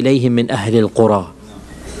نُوحِي إِلَيْهِم مِّنْ أَهْلِ الْقُرَى.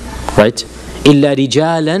 Right? إِلَّا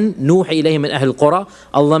رِجَالًا نُوحِي إِلَيْهِم مِّنْ أَهْلِ الْقُرَى.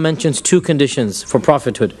 Allah mentions two conditions for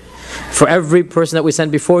prophethood. For every person that we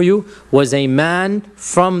sent before you was a man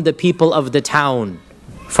from the people of the town,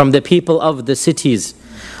 from the people of the cities.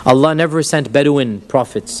 Allah never sent Bedouin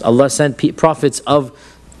prophets. Allah sent prophets of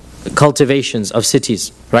cultivations, of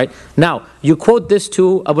cities, right? Now, you quote this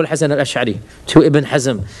to Abu al-Hasan al-Ash'ari, to Ibn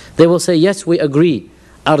Hazm. They will say, yes, we agree.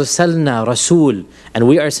 Arsalna Rasul. And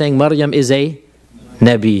we are saying Maryam is a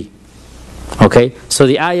Nabi. Okay? So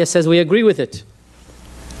the ayah says we agree with it.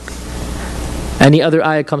 Any other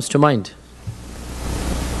ayah comes to mind?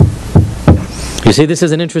 You see, this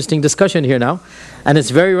is an interesting discussion here now. And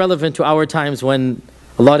it's very relevant to our times when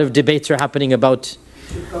a lot of debates are happening about...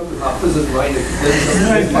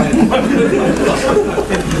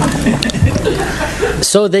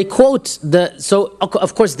 So they quote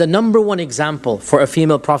of course the number one example for a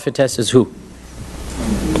female prophetess is who?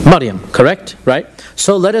 Maryam, correct? Right?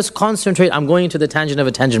 So let us concentrate. I'm going into the tangent of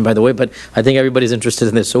a tangent, by the way, but I think everybody's interested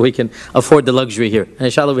in this, so we can afford the luxury here. And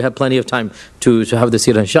inshallah, we have plenty of time to have the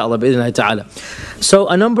seerah, inshallah, bi'idhnillahi ta'ala. So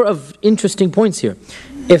a number of interesting points here.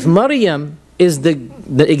 If Maryam is the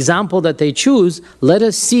example that they choose, let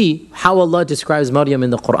us see how Allah describes Maryam in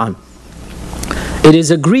the Quran. It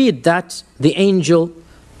is agreed that the angel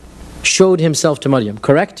showed himself to Maryam,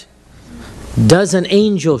 correct? Does an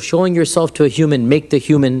angel showing yourself to a human make the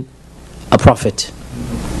human a prophet?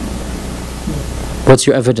 What's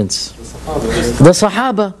your evidence? The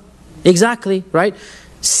Sahaba. Exactly, right?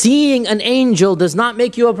 Seeing an angel does not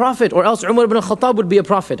make you a prophet, or else Umar ibn Khattab would be a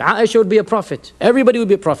prophet, Aisha would be a prophet, everybody would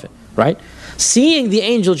be a prophet. right? Seeing the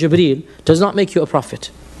angel Jibreel does not make you a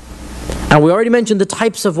prophet. And we already mentioned the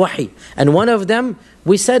types of wahi. And one of them,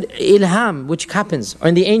 we said ilham, which happens, or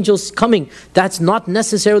in the angels coming. That's not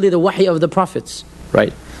necessarily the wahi of the prophets,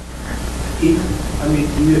 right? Do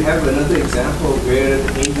you have another example where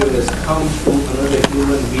an angel has come to another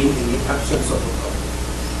human being in the absence of a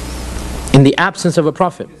prophet? In the absence of a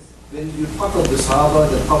prophet. When you talk of the Sahaba,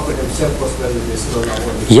 the Prophet himself was present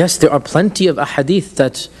with. Yes, there are plenty of ahadith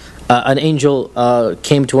that an angel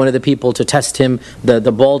came to one of the people to test him,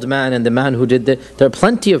 the bald man and the man who did that. There are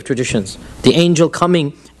plenty of traditions. The angel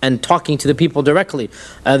coming and talking to the people directly.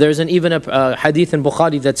 There's even a hadith in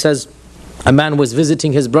Bukhari that says a man was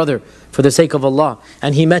visiting his brother for the sake of Allah,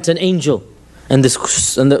 and he met an angel in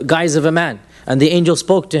the guise of a man. And the angel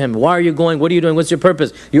spoke to him, why are you going? What are you doing? What's your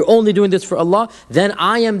purpose? You're only doing this for Allah? Then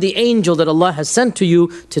I am the angel that Allah has sent to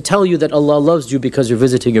you to tell you that Allah loves you because you're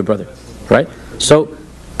visiting your brother. Right? So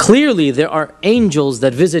clearly there are angels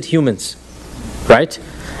that visit humans. Right?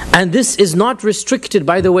 And this is not restricted,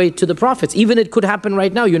 by the way, to the prophets. Even it could happen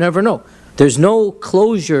right now. You never know. There's no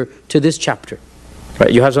closure to this chapter.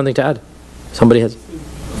 Right? You have something to add? Somebody has.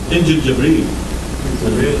 Angel Jibreel.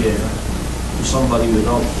 Somebody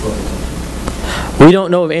without prophet. We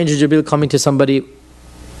don't know of Angel Jibreel coming to somebody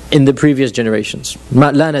in the previous generations.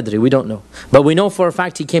 La nadri, we don't know. But we know for a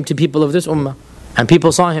fact he came to people of this ummah. And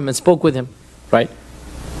people saw him and spoke with him. Right?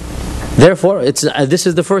 Therefore, this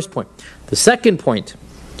is the first point. The second point,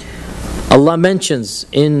 Allah mentions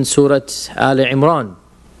in Surah Al-Imran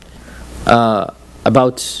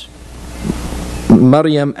about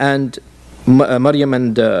Maryam and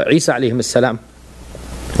Isa alayhim salam.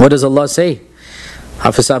 What does Allah say?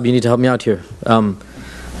 Hafiz Saab, you need to help me out here.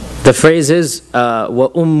 The phrase is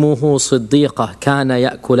وَأُمُّهُ صِدِّيقَةً كَانَ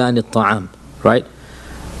يَأْكُلَانِ الطَّعَامِ. Right?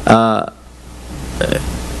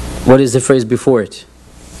 What is the phrase before it?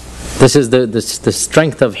 This is the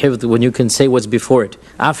strength of hifd, when you can say what's before it.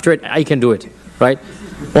 After it, I can do it. Right?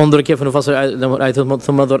 انظر كيف نفصل الآيات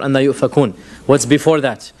ثم انظر أن يؤفكون. What's before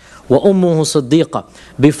that? وَأُمُّهُ صِدِّيقَةً.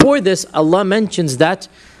 Before this, Allah mentions that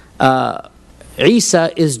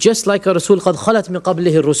Isa is just like a Rasul قَدْ خَلَتْ مِنْ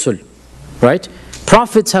قَبْلِهِ الرُّسُلِ. Right?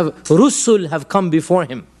 Prophets Rusul have come before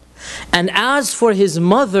him. And as for his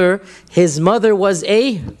mother was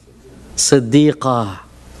a Siddiqah.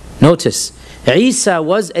 Notice, Isa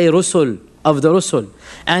was a Rusul of the Rusul.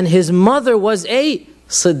 And his mother was a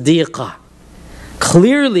Siddiqah.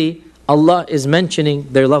 Clearly, Allah is mentioning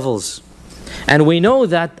their levels. And we know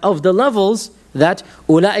that of the levels, that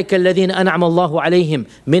أُولَٰئِكَ الَّذِينَ أَنْعَمَ اللَّهُ عَلَيْهِمْ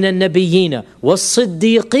مِنَ النَّبِيِّينَ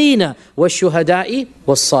وَالصِّدِّيقِينَ وَالشُّهَدَاءِ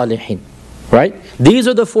وَالصَّالِحِينَ. Right? These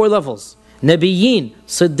are the four levels. Nabiyyin,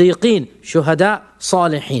 Siddiqeen, Shuhada,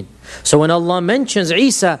 Salihin. So when Allah mentions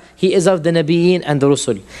Isa, He is of the Nabiyyin and the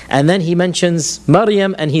Rusul. And then He mentions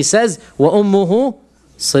Maryam and He says, وَأُمُّهُ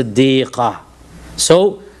صِدِّيقَةً.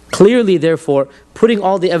 So clearly, therefore, putting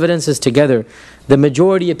all the evidences together, the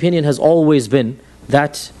majority opinion has always been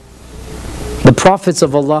that the prophets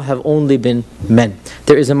of Allah have only been men.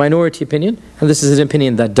 There is a minority opinion, and this is an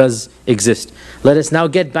opinion that does exist. Let us now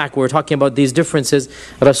get back. We're talking about these differences,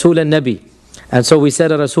 Rasul and Nabi. And so we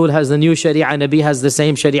said a Rasul has the new Sharia, Nabi has the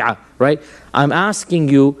same Sharia, right? I'm asking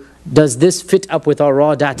you, does this fit up with our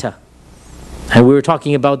raw data? And we were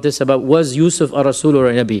talking about this, about was Yusuf a Rasul or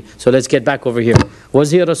a Nabi? So let's get back over here.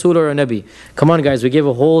 Was he a Rasul or a Nabi? Come on guys, we gave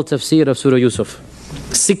a whole tafsir of Surah Yusuf.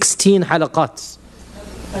 16 halaqats.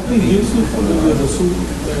 I think Yusuf was a Rasul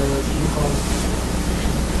because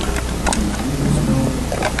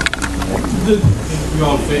We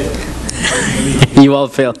all fail. You all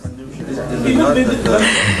fail.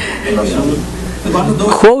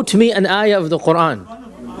 Quote me an ayah of the Quran.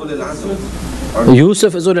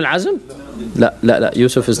 Yusuf is Ulul Azm? La,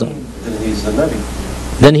 Yusuf is not. Then he's a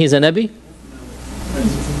Nabi. Then he's a Nabi?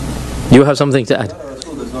 You have something to add?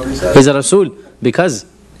 He's a Rasul because? I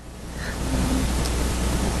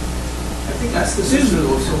think that's the sister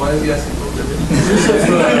also. Why are we asking about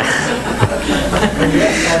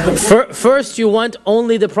First you want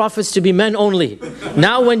only the prophets to be men only.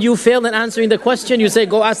 Now when you fail in answering the question, you say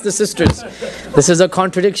go ask the sisters. This is a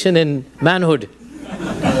contradiction in manhood.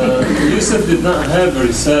 Yusuf did not have a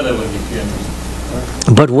risala when he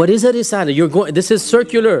came. But what is a risala? This is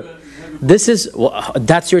circular.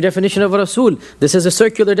 That's your definition of a Rasul. This is a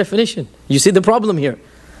circular definition. You see the problem here.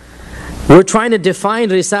 We're trying to define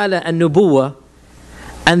risala and nubuwah,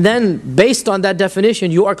 and then based on that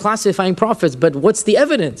definition you are classifying prophets, but what's the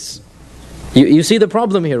evidence? You see the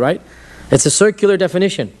problem here, right? It's a circular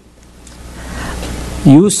definition.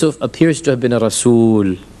 Yusuf appears to have been a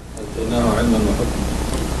Rasul.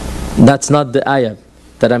 That's not the ayah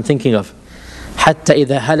that I'm thinking of. حتى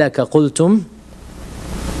إذا هلك قلتم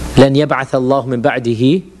لن يبعث الله من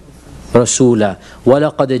بعده رسولا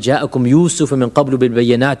ولقد جاءكم يوسف من قبل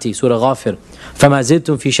بالبينات سورة غافر فما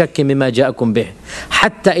زلتم في شك مما جاءكم به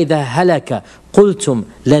حتى إذا هلك قلتم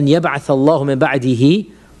لن يبعث الله من بعده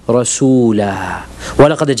رسولا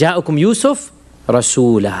ولقد جاءكم يوسف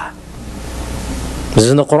رسولا. This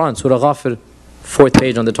is in the Quran, Surah Ghafir, 4th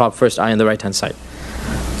page on the top, first eye on the right hand side.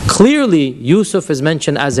 Clearly Yusuf is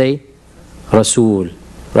mentioned as a Rasul,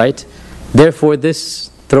 right? Therefore this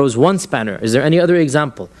throws one spanner. Is there any other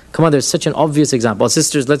example? Come on, there's such an obvious example.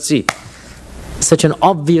 Sisters, let's see. Such an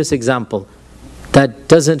obvious example that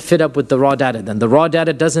doesn't fit up with the raw data. Then the raw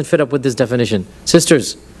data doesn't fit up with this definition.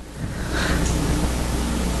 Sisters.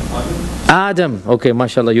 Adam. Okay,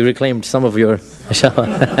 mashallah, you reclaimed some of your,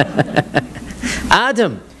 mashallah.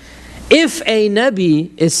 Adam. If a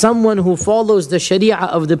Nabi is someone who follows the Sharia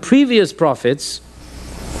of the previous prophets,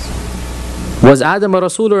 was Adam a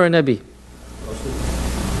Rasul or a Nabi?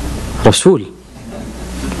 Rasul.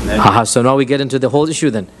 Aha, so now we get into the whole issue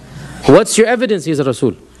then. What's your evidence he's a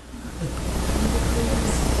Rasul?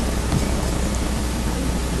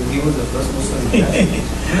 He was the first Muslim.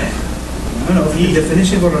 No, the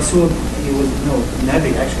definition of Rasul, he was,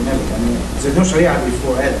 Nabi, actually Nabi. I mean, there's no Sharia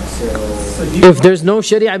before Adam. So if there's no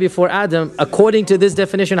Sharia before Adam, according to this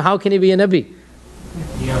definition, how can he be a Nabi?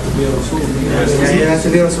 You have to be a Rasul. Yeah, you have to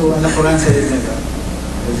be a Rasul, and the Quran said it's never.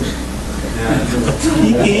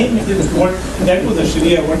 He came with what, that was the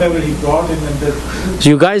Sharia, whatever he brought in and the... So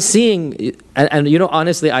you guys seeing, and you know,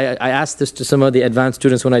 honestly, I asked this to some of the advanced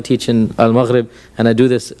students when I teach in Al-Maghrib, and I do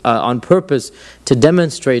this on purpose to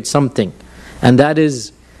demonstrate something. And that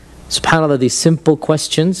is, subhanAllah, these simple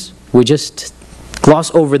questions, we just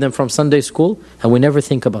gloss over them from Sunday school and we never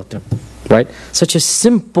think about them, right? Such a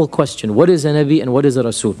simple question, what is a Nabi and what is a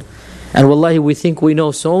Rasul? And wallahi, we think we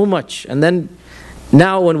know so much, and then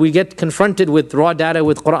now when we get confronted with raw data,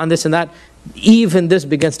 with Quran, this and that, even this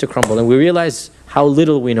begins to crumble and we realize how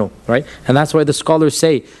little we know, right? And that's why the scholars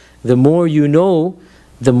say, the more you know,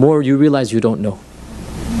 the more you realize you don't know.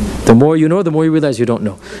 The more you know, the more you realize you don't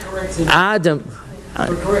know. Adam,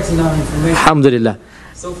 for correcting our information. Alhamdulillah.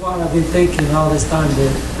 So far I've been thinking all this time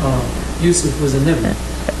that Yusuf was a Nabi.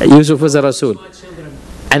 Yusuf was a Rasul.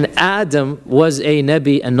 And Adam was a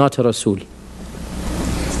Nabi and not a Rasul.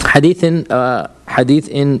 Hadith in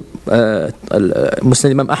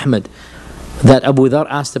Muslim Imam Ahmad, that Abu Dhar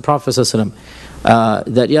asked the Prophet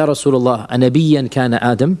that, Ya Rasulullah, a Nabiyyan kana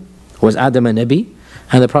Adam? Was Adam a Nabi?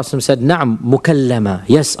 And the Prophet said, Na'am, mukallama.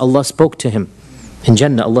 Yes, Allah spoke to him. In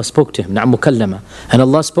Jannah, Allah spoke to him. Na'am, mukallama. And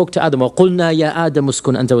Allah spoke to Adam. وَقُلْنَا يَا آدَمُ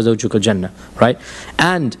اسْكُنْ أَنْتَ وَزَوْجُكَ الْجَنَّةِ. Right?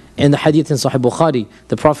 And in the hadith in Sahih Bukhari,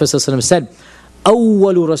 the Prophet said, أَوَّلُ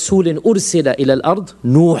رَسُولٍ أُرْسِلَ إِلَى الْأَرْضِ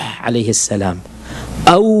نُوحَ عَلَيْهِ السَّلَامِ.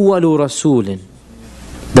 أَوَّلُ رَسُولٍ.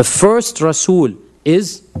 The first Rasul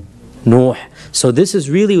is Nuh. So this is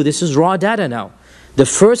raw data now. The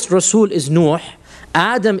first Rasul is Nuh.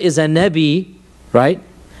 Adam is a Nabi, right?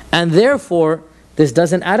 And therefore, this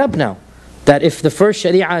doesn't add up now. That if the first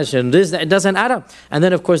Sharia is this, it doesn't add up. And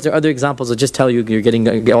then of course there are other examples. I'll just tell you, you're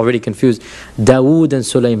getting already confused. Dawood and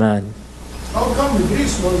Sulaiman. How come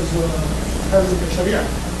Idris was having a Sharia?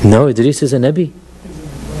 No, Idris is a Nabi.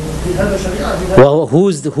 He had a Sharia. Well,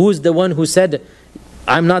 who's the one who said,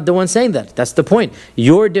 I'm not the one saying that. That's the point.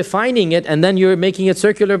 You're defining it and then you're making it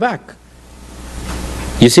circular back.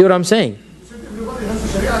 You see what I'm saying? You said everybody has a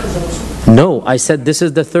Sharia as a Rasul. No, I said this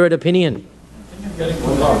is the third opinion.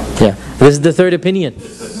 Yeah, this is the third opinion.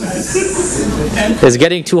 It's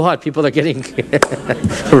getting too hot. People are getting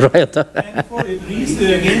riled up. And for Idris,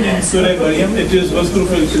 again in Surah Maryam, it is وَذْكُرْ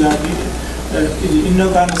فِي الْكِتَابِ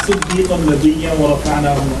إِنَّهُ كَانَ صِدِّيقًا نَبِيًّا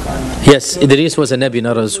وَرَفَعْنَاهُ مَكَانًا. Yes, Idris was a Nabi,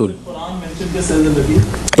 not a Rasul. The Quran mentioned this as a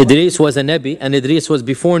Nabi. Idris was a Nabi, and Idris was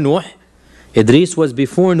before Nuh. Idris was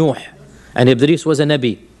before Nuh, and Idris was a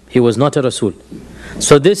Nabi. He was not a Rasul.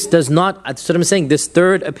 So this does not, that's what I'm saying, this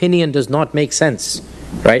third opinion does not make sense,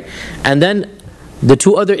 right? And then the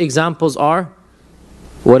two other examples are,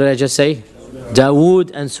 what did I just say?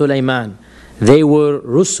 Dawood and Sulaiman. They were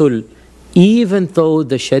Rusul, even though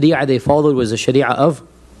the Sharia they followed was the Sharia of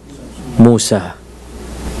Musa.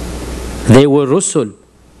 They were Rusul,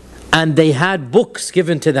 and they had books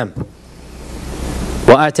given to them.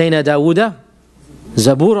 وَآتَيْنَا دَاوُودَ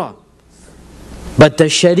زَبُورًا. But the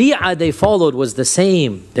Sharia they followed was the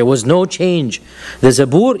same. There was no change. The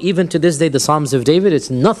Zabur, even to this day, the Psalms of David, it's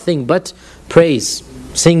nothing but praise,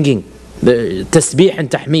 singing, the tasbih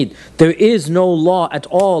and tahmid. There is no law at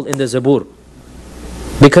all in the Zabur.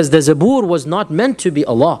 Because the Zabur was not meant to be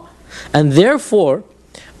Allah. And therefore,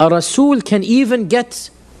 a Rasul can even get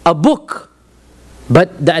a book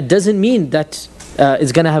But that doesn't mean that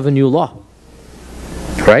it's going to have a new law.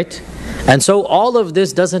 Right? And so all of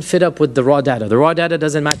this doesn't fit up with the raw data. The raw data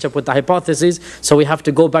doesn't match up with the hypotheses, so we have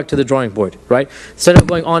to go back to the drawing board, right? Instead of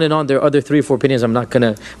going on and on, there are other 3 or 4 opinions I'm not going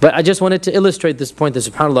to... But I just wanted to illustrate this point that,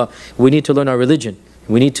 subhanAllah, we need to learn our religion.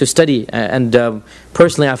 We need to study, and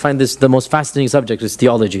personally I find this the most fascinating subject is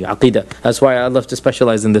theology, aqidah. That's why I love to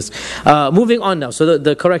specialize in this. Moving on now, so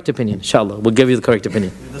the correct opinion, inshallah, we'll give you the correct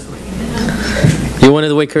opinion. You wanted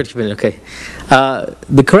the way correct opinion, okay.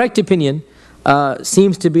 The correct opinion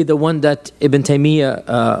seems to be the one that Ibn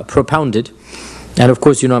Taymiyyah propounded. And of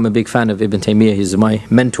course, you know I'm a big fan of Ibn Taymiyyah. He's my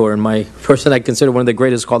mentor and my person I consider one of the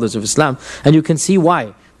greatest scholars of Islam. And you can see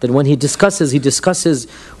why. That when he discusses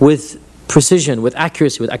with precision, with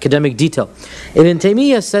accuracy, with academic detail. Ibn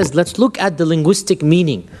Taymiyyah says, let's look at the linguistic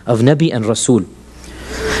meaning of Nabi and Rasul.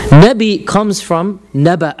 Nabi comes from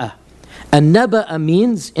Naba'a. And Naba'a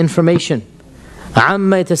means information.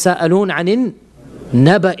 عَمَّا يَتَسَاءَلُونَ عَنِ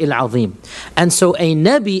النَّبَإِ الْعَظِيمِ. And so a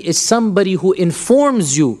Nabi is somebody who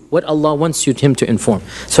informs you what Allah wants him to inform.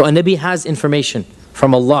 So a Nabi has information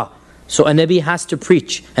from Allah. So a Nabi has to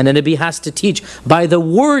preach and a Nabi has to teach. By the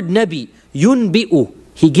word Nabi, yunbi'u,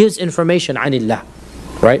 he gives information anillah.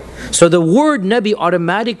 Right? So the word Nabi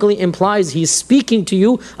automatically implies he's speaking to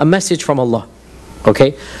you a message from Allah.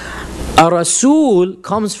 Okay? A Rasul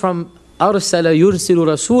comes from arsala yursilu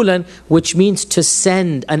rasulan, which means to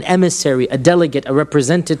send an emissary, a delegate, a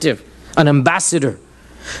representative, an ambassador.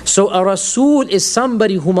 So a Rasul is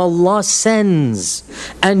somebody whom Allah sends.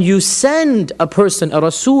 And you send a person, a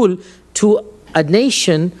Rasul, to a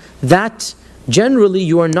nation that generally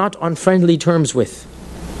you are not on friendly terms with.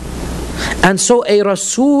 And so a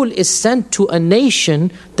Rasul is sent to a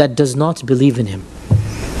nation that does not believe in him.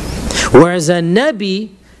 Whereas a Nabi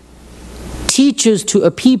teaches to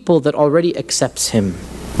a people that already accepts him.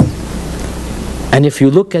 And if you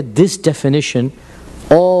look at this definition,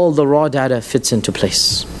 all the raw data fits into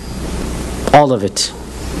place. All of it.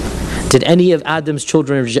 Did any of Adam's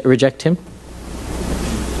children reject him?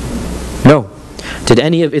 No. Did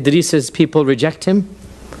any of Idris's people reject him?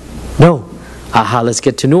 No. Aha, let's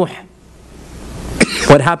get to Nuh.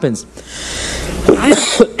 What happens?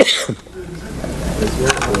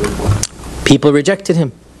 People rejected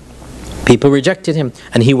him. People rejected him.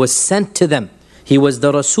 And he was sent to them. He was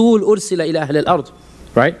the Rasul ursila ila ahl al-ard.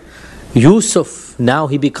 Right? Yusuf, now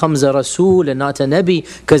he becomes a Rasul and not a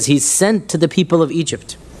Nabi because he's sent to the people of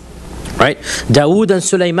Egypt. Right? Dawood and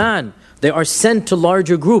Sulaiman, they are sent to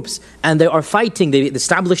larger groups and they are fighting. They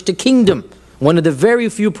established a kingdom. One of the very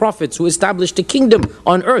few prophets who established a kingdom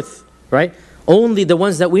on earth. Right? Only the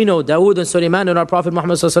ones that we know, Dawood and Sulaiman and our Prophet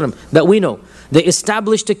Muhammad that we know. They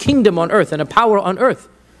established a kingdom on earth and a power on earth.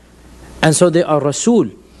 And so they are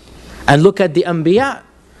Rasul. And look at the Anbiya.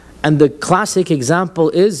 And the classic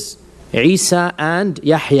example is Isa and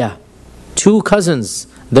Yahya. 2 cousins.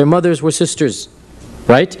 Their mothers were sisters.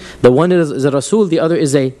 Right? The one is a Rasul, the other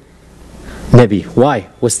is a Nabi. Why?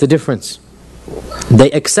 What's the difference?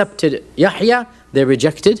 They accepted Yahya, they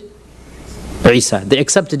rejected Isa. They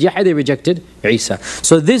accepted Yahya, they rejected Isa.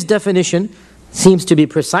 So this definition seems to be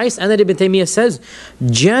precise. And then Ibn Taymiyyah says,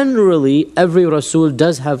 generally every Rasul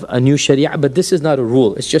does have a new Sharia, but this is not a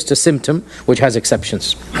rule. It's just a symptom which has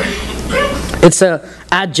exceptions. It's an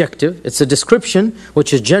adjective, it's a description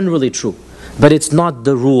which is generally true. But it's not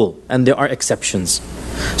the rule, and there are exceptions.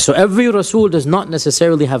 So every Rasul does not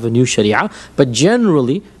necessarily have a new Sharia, but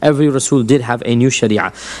generally every Rasul did have a new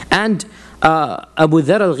Sharia. And Abu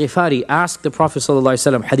Dharr al-Ghifari asked the Prophet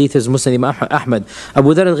ﷺ, hadith is Muslim Ahmad,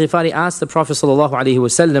 Abu Dharr al-Ghifari asked the Prophet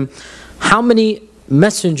ﷺ, how many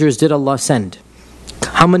messengers did Allah send?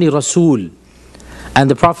 How many Rasul?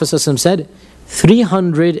 And the Prophet ﷺ said,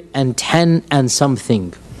 310 and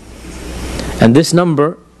something. And this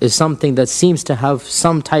number is something that seems to have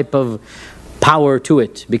some type of power to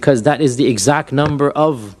it, because that is the exact number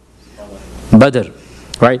of Badr,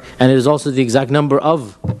 right? And it is also the exact number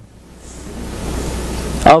of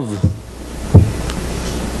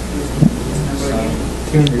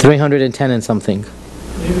 310 and something.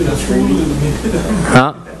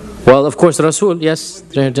 Well, of course, Rasul, yes.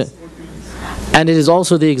 310. And it is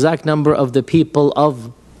also the exact number of the people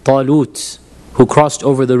of Talut who crossed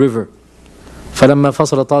over the river. فَلَمَّا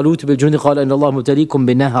فَصَلَ طَالُوتُ بِالْجُنْدِ قَالَ إِنَّ اللَّهَ مُبْتَلِيكُمْ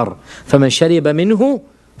بِالنَّهَرِ فَمَنْ شَرِبَ مِنْهُ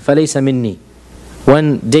فَلَيْسَ مِنِّي.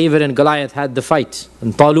 When David and Goliath had the fight,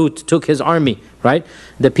 and Talut took his army, right?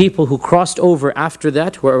 The people who crossed over after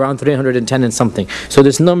that were around 310 and something. So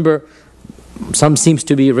this number some seems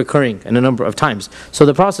to be recurring in a number of times. So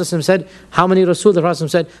the Prophet said, how many Rasul? The Prophet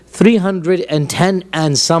said, 310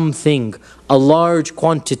 and something, a large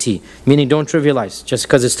quantity. Meaning don't trivialize. Just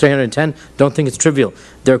because it's 310, don't think it's trivial.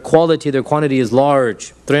 Their quantity is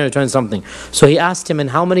large, 310 something. So he asked him,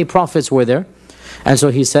 and how many prophets were there? And so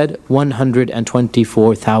he said,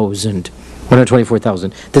 124,000.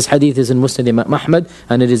 124,000. This hadith is in Musnad Imam Ahmad,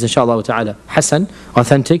 and it is inshallah ta'ala Hasan,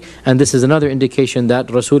 authentic. And this is another indication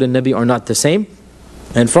that Rasul and Nabi are not the same.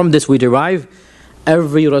 And from this we derive,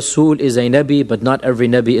 every Rasul is a Nabi, but not every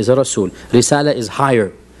Nabi is a Rasul. Risala is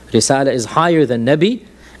higher. Risala is higher than Nabi.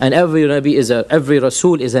 And every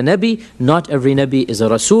Rasul is a Nabi, not every Nabi is a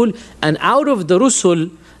Rasul. And out of the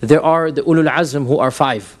Rusul, there are the Ulul Azm who are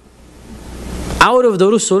 5. Out of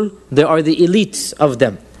the Rusul, there are the elites of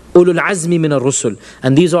them. Ulul Azmi min al-Rusul.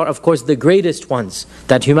 And these are of course the greatest ones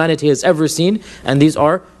that humanity has ever seen. And these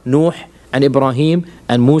are Nuh and Ibrahim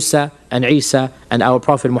and Musa and Isa and our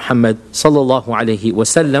Prophet Muhammad sallallahu alayhi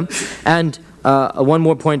wasallam. And one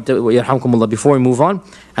more point before we move on.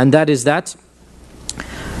 And that is that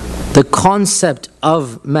the concept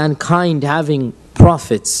of mankind having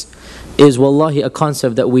prophets is wallahi a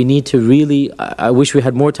concept that we need to really, I wish we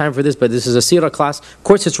had more time for this, but this is a seerah class. Of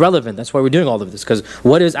course it's relevant, that's why we're doing all of this, because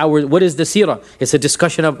what is the seerah? It's a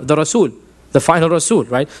discussion of the Rasul, the final Rasul,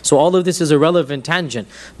 right? So all of this is a relevant tangent.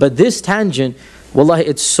 But this tangent, wallahi,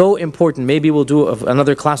 it's so important. Maybe we'll do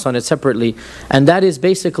another class on it separately. And that is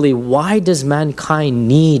basically, why does mankind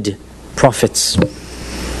need prophets?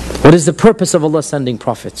 What is the purpose of Allah sending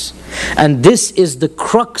prophets? And this is the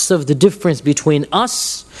crux of the difference between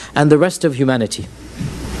us and the rest of humanity.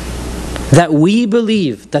 That we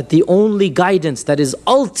believe that the only guidance, that is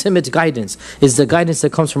ultimate guidance, is the guidance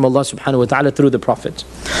that comes from Allah subhanahu wa ta'ala through the Prophet.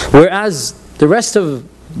 Whereas the rest of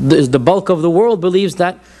the bulk of the world believes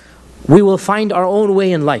that we will find our own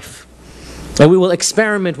way in life. And we will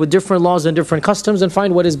experiment with different laws and different customs and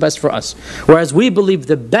find what is best for us. Whereas we believe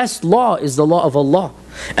the best law is the law of Allah.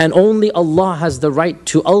 And only Allah has the right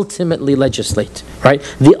to ultimately legislate. Right?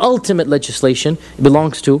 The ultimate legislation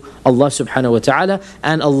belongs to Allah subhanahu wa ta'ala.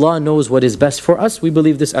 And Allah knows what is best for us. We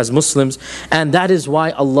believe this as Muslims. And that is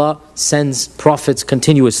why Allah sends prophets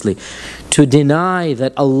continuously. To deny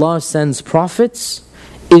that Allah sends prophets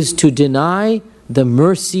is to deny the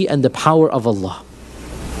mercy and the power of Allah.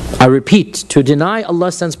 I repeat, to deny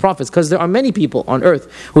Allah sends prophets, because there are many people on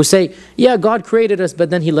earth who say, yeah, God created us, but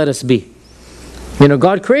then He let us be.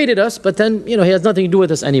 God created us, but then, He has nothing to do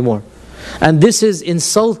with us anymore. And this is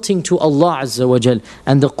insulting to Allah Azza wa Jal.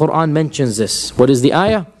 And the Quran mentions this. What is the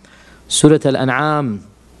ayah? Surah Al-An'am.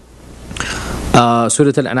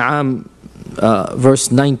 Verse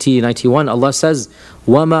 90-91. Allah says,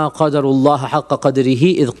 وَمَا قَدَرُ اللَّهَ حَقَّ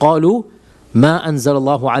قَدْرِهِ إِذْ قَالُوا مَا أَنزَلَ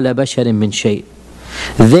اللَّهُ عَلَى بَشَرٍ مِّن شَيْءٍ.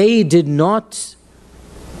 They did not,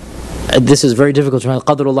 this is very difficult to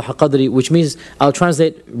translate, Qadrullah Qadri, which means, I'll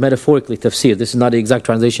translate metaphorically, tafsir, this is not the exact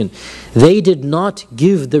translation. They did not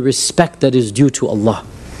give the respect that is due to Allah.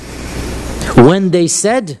 When they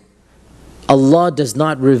said, Allah does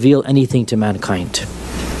not reveal anything to mankind.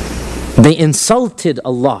 They insulted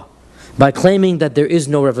Allah by claiming that there is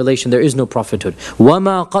no revelation, there is no prophethood.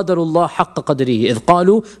 وَمَا قَدَرُ اللَّهَ حَقَّ قَدْرِهِ إِذْ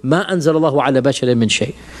قَالُوا مَا أَنزَلَ اللَّهُ عَلَى بَشَرٍ مِّن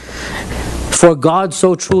شَيْءٍ. For God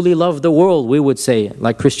so truly loved the world, we would say,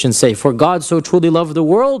 like Christians say, for God so truly loved the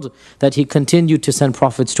world that He continued to send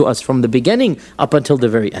prophets to us from the beginning up until the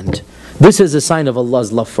very end. This is a sign of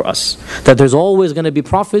Allah's love for us, that there's always going to be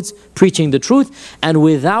prophets preaching the truth, and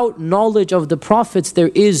without knowledge of the prophets,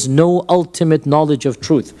 there is no ultimate knowledge of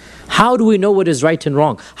truth. How do we know what is right and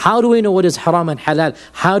wrong? How do we know what is haram and halal?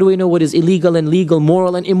 How do we know what is illegal and legal,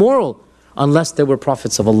 moral and immoral? Unless there were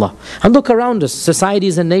prophets of Allah. And look around us,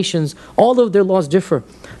 societies and nations, all of their laws differ.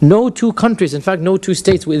 No two countries, in fact no two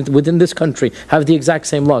states within this country have the exact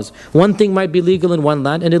same laws. One thing might be legal in one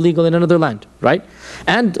land and illegal in another land, right?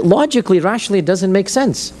 And logically, rationally, it doesn't make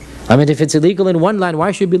sense. I mean, if it's illegal in one land,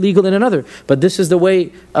 why should it be legal in another? But this is the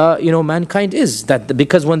way, mankind is. That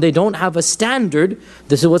because when they don't have a standard,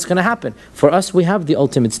 this is what's going to happen. For us, we have the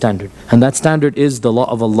ultimate standard. And that standard is the law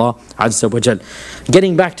of Allah Azza wa Jal.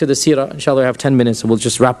 Getting back to the seerah, inshallah I have 10 minutes, so we'll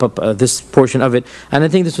just wrap up this portion of it. And I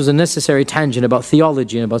think this was a necessary tangent about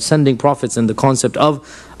theology and about sending prophets and the concept of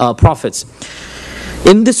prophets.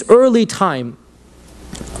 In this early time,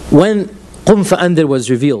 when Qum Fa'andir was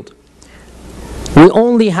revealed, we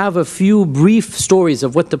only have a few brief stories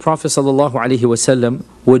of what the Prophet ﷺ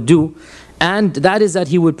would do, and that is that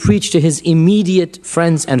he would preach to his immediate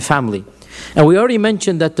friends and family. And we already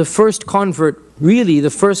mentioned that the first convert would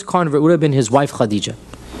have been his wife Khadija,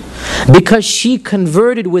 because she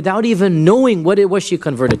converted without even knowing what it was she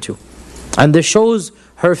converted to. And this shows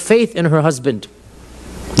her faith in her husband.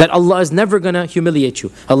 That Allah is never going to humiliate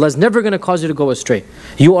you. Allah is never going to cause you to go astray.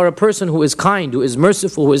 You are a person who is kind, who is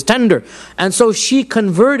merciful, who is tender. And so she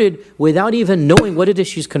converted without even knowing what it is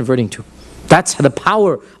she's converting to. That's the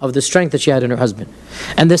power of the strength that she had in her husband.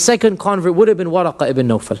 And the second convert would have been Waraqah ibn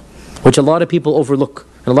Nawfil, which a lot of people overlook.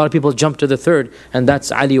 And a lot of people jump to the third, and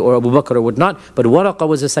that's Ali or Abu Bakr or whatnot. But Waraqah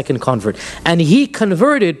was the second convert. And he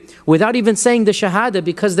converted without even saying the Shahada,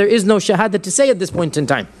 because there is no Shahada to say at this point in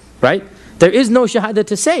time. Right? There is no Shahada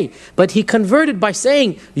to say. But he converted by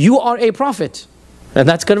saying, you are a prophet. And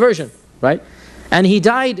that's conversion. Right? And he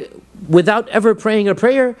died without ever praying a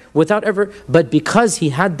prayer, but because he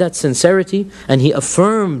had that sincerity and he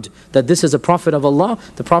affirmed that this is a prophet of Allah,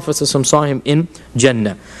 the Prophet ﷺ saw him in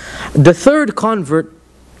Jannah. The third convert,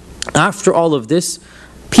 after all of this,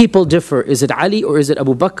 people differ. Is it Ali or is it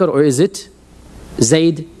Abu Bakr or is it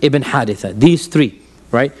Zayd ibn Haritha? These three,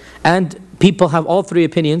 right? And people have all three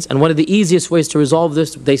opinions, and one of the easiest ways to resolve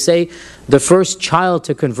this, they say the first child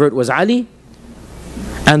to convert was Ali,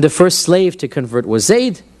 and the first slave to convert was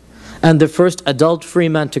Zayd, and the first adult free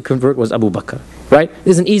man to convert was Abu Bakr. Right?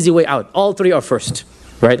 This is an easy way out. All three are first.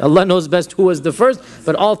 Right? Allah knows best who was the first,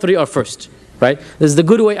 but all three are first. Right? This is the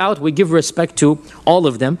good way out. We give respect to all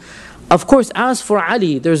of them. Of course, as for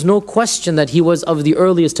Ali, there's no question that he was of the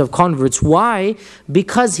earliest of converts. Why?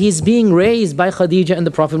 Because he's being raised by Khadija and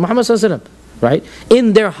the Prophet Muhammad ﷺ. Right?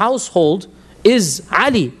 In their household is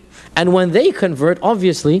Ali. And when they convert,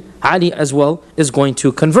 obviously, Ali as well is going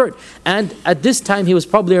to convert. And at this time, he was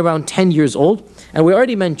probably around 10 years old. And we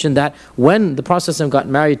already mentioned that when the Prophet ﷺ got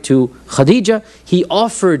married to Khadija, he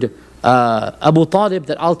offered Abu Talib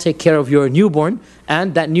that I'll take care of your newborn.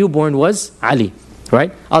 And that newborn was Ali.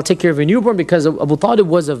 Right? I'll take care of your newborn, because Abu Talib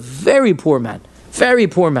was a very poor man. Very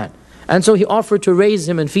poor man. And so he offered to raise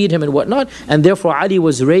him and feed him and whatnot. And therefore Ali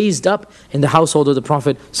was raised up in the household of the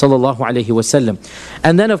Prophet ﷺ.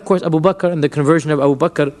 And then of course Abu Bakr, and the conversion of Abu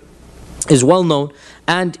Bakr is well known.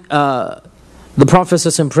 And the Prophet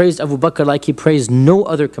ﷺ praised Abu Bakr like he praised no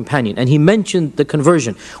other companion. And he mentioned the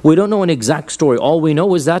conversion. We don't know an exact story. All we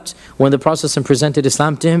know is that when the Prophet ﷺ presented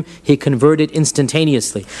Islam to him, he converted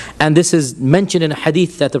instantaneously. And this is mentioned in a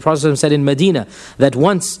hadith that the Prophet ﷺ said in Medina, that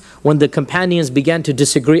once when the companions began to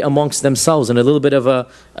disagree amongst themselves and a little bit of a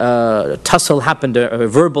tussle happened, a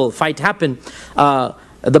verbal fight happened,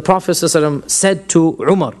 the Prophet ﷺ said to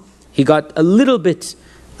Umar, he got a little bit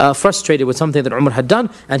frustrated with something that Umar had done,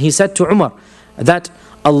 and he said to Umar, that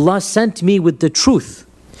Allah sent me with the truth,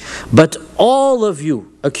 but all of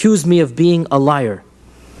you accused me of being a liar.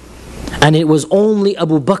 And it was only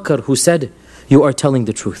Abu Bakr who said, you are telling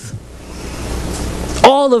the truth.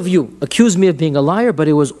 All of you accused me of being a liar, but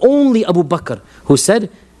it was only Abu Bakr who said,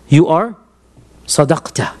 you are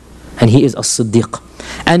sadaqta, and he is as-siddiq.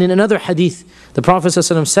 And in another hadith, the Prophet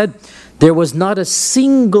ﷺ said, there was not a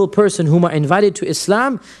single person whom I invited to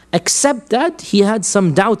Islam except that he had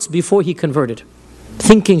some doubts before he converted,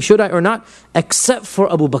 thinking should I or not, except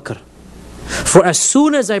for Abu Bakr. For as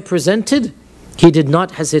soon as I presented, he did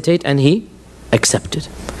not hesitate and he accepted.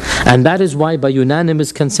 And that is why by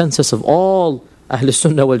unanimous consensus of all Ahl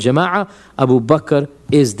Sunnah wal Jama'ah, Abu Bakr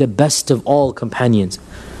is the best of all companions.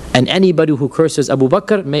 And anybody who curses Abu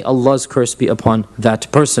Bakr, may Allah's curse be upon that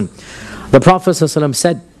person. The Prophet ﷺ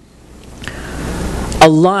said,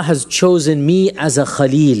 Allah has chosen me as a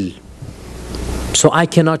Khalil, so I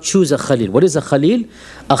cannot choose a Khalil. What is a Khalil?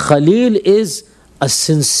 A Khalil is a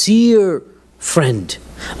sincere friend.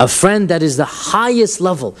 A friend that is the highest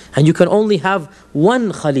level. And you can only have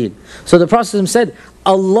one Khalil. So the Prophet said,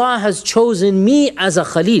 Allah has chosen me as a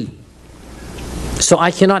Khalil, so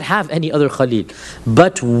I cannot have any other Khalil.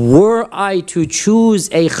 But were I to choose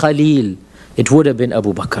a Khalil, it would have been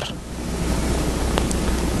Abu Bakr.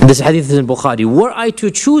 This hadith is in Bukhari. Were I to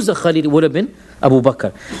choose a Khalil, it would have been Abu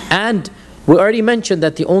Bakr. And we already mentioned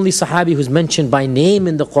that the only Sahabi who's mentioned by name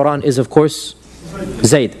in the Quran is of course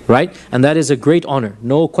Zayd, right? And that is a great honor,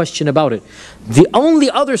 no question about it. The only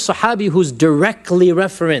other Sahabi who's directly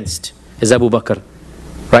referenced is Abu Bakr,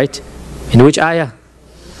 right? In which ayah?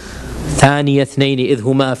 ثاني اثنين إذ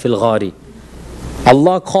هما في الغار.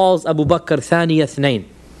 Allah calls Abu Bakr ثاني اثنين.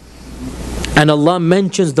 And Allah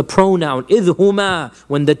mentions the pronoun إذ هما,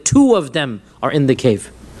 when the two of them are in the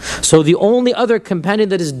cave. So the only other companion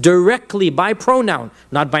that is directly by pronoun,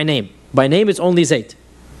 not by name. By name it's only Zayd.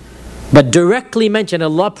 But directly mentioned,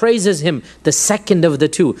 Allah praises him, the second of the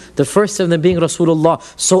two. The first of them being Rasulullah.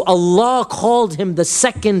 So Allah called him the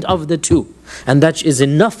second of the two. And that is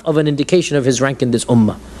enough of an indication of his rank in this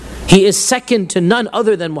ummah. He is second to none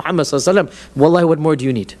other than Muhammad sallallahu alaihi wasallam. Wallahi, what more do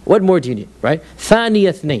you need? What more do you need, right? ثاني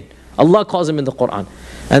اثنين. Allah calls him in the Quran.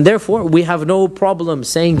 And therefore, we have no problem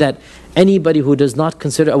saying that anybody who does not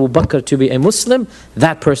consider Abu Bakr to be a Muslim,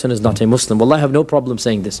 that person is not a Muslim. Wallah, I have no problem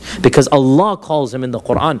saying this. Because Allah calls him in the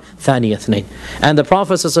Quran, Thani Athnain. And the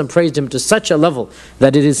Prophet ﷺ praised him to such a level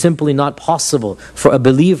that it is simply not possible for a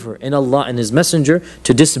believer in Allah and His Messenger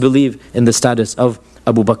to disbelieve in the status of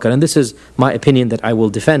Abu Bakr. And this is my opinion that I will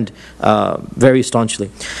defend very staunchly.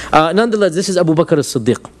 Nonetheless, this is Abu Bakr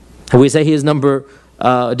as-Siddiq. We say he is number,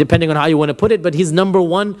 depending on how you want to put it, but he's number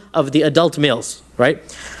one of the adult males, right?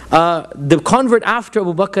 The convert after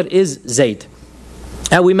Abu Bakr is Zayd.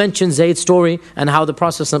 We mentioned Zayd's story and how the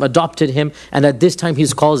Prophet adopted him, and at this time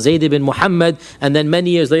he's called Zayd ibn Muhammad, and then many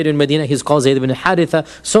years later in Medina he's called Zayd ibn Haritha,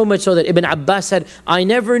 so much so that Ibn Abbas said, I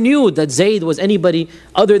never knew that Zayd was anybody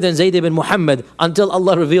other than Zayd ibn Muhammad until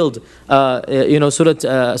Allah revealed Surah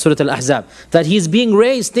Al-Ahzab, that he's being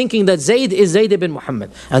raised thinking that Zayd is Zayd ibn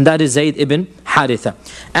Muhammad, and that is Zayd ibn Haritha.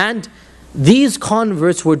 And these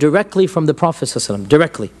converts were directly from the Prophet ﷺ,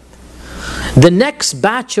 directly. The next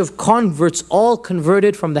batch of converts all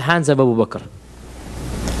converted from the hands of Abu Bakr.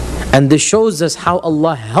 And this shows us how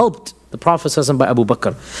Allah helped the Prophet ﷺ by Abu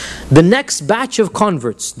Bakr. The next batch of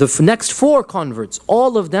converts, the next 4 converts,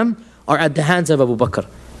 all of them are at the hands of Abu Bakr.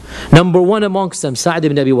 Number 1 amongst them, Sa'd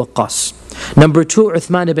ibn Abi Waqqas. Number 2,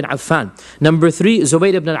 Uthman ibn Affan. Number 3,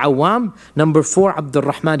 Zubayr ibn al-Awwam. Number 4, Abdul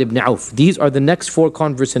Rahman ibn Auf. These are the next 4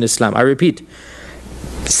 converts in Islam. I repeat,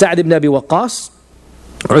 Sa'd ibn Abi Waqqas,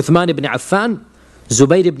 Uthman ibn Affan,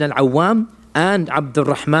 Zubayr ibn al-Awwam, and Abdul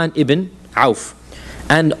Rahman ibn Auf.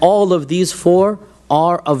 And all of these 4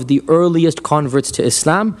 are of the earliest converts to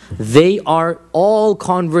Islam. They are all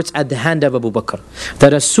converts at the hand of Abu Bakr.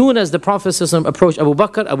 That as soon as the Prophet ﷺ approached Abu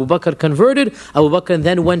Bakr converted. Abu Bakr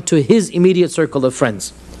then went to his immediate circle of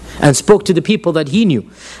friends and spoke to the people that he knew.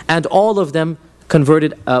 And all of them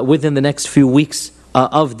converted within the next few weeks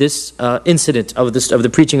of this incident, of the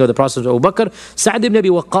preaching of the Prophet Abu Bakr. Sa'd ibn Abi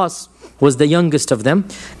Waqqas was the youngest of them,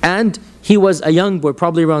 and he was a young boy,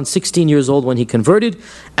 probably around 16 years old when he converted.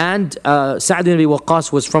 And Sa'd ibn Abi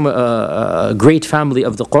Waqqas was from a great family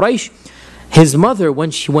of the Quraysh. His mother,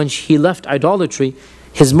 when she left idolatry,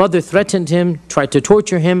 his mother threatened him, tried to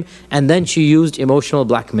torture him, and then she used emotional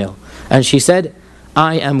blackmail. And she said,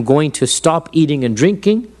 I am going to stop eating and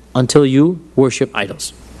drinking until you worship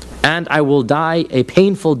idols. And I will die a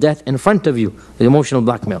painful death in front of you, the emotional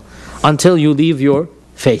blackmail, until you leave your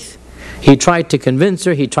faith. He tried to convince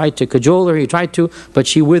her, he tried to cajole her, but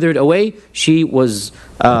she withered away. She was,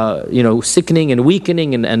 sickening and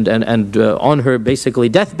weakening and on her basically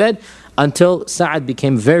deathbed, until Sa'ad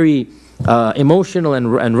became very emotional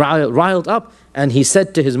and riled up. And he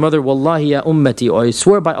said to his mother, Wallahi ya ummati, or I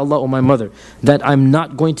swear by Allah, O my mother, that I'm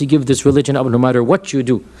not going to give this religion up no matter what you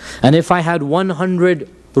do. And if I had 100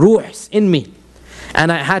 ruhs in me,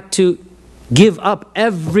 and I had to give up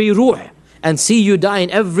every ruh and see you die in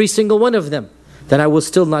every single one of them, then I will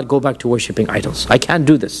still not go back to worshipping idols. I can't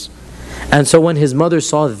do this. And so when his mother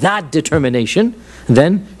saw that determination,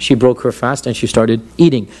 then she broke her fast and she started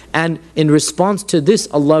eating. And in response to this,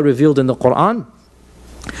 Allah revealed in the Quran,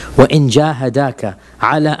 وَإِن جَاهَدَاكَ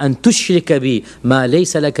عَلَىٰ أَن تُشْرِكَ بِي مَا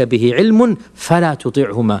لَيْسَ لَكَ بِهِ عِلْمٌ فَلَا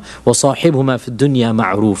تُطِعْهُمَا وَصَاحِبْهُمَا فِي الدُّنْيَا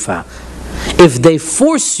مَعْرُوفًا. If they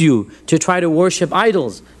force you to try to worship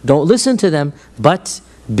idols, don't listen to them, but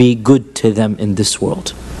be good to them in this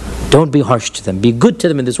world. Don't be harsh to them. Be good to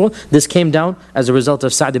them in this world. This came down as a result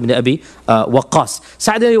of Sa'd ibn Abi Waqqas.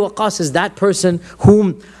 Sa'd ibn Abi Waqqas is that person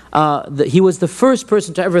whom he was the first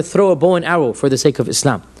person to ever throw a bow and arrow for the sake of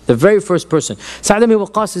Islam. The very first person. Sa'd ibn Abi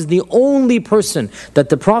Waqqas is the only person that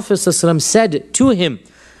the Prophet ﷺ said to him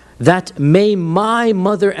that may my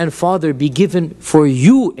mother and father be given for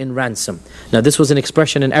you in ransom. Now this was an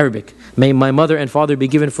expression in Arabic. May my mother and father be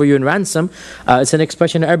given for you in ransom. It's an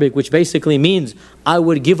expression in Arabic which basically means I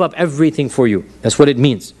would give up everything for you. That's what it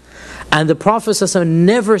means. And the Prophet ﷺ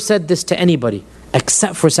never said this to anybody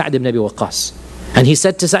except for Sa'd ibn Abi Waqqas. And he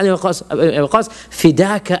said to Sa'd ibn Abi Waqqas,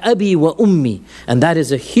 Fidaka abi wa ummi. And that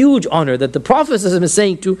is a huge honor that the Prophet ﷺ is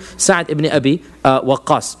saying to Sa'd ibn Abi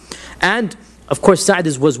Waqqas. And of course, Sa'd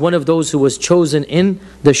was one of those who was chosen in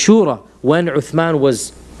the Shura when Uthman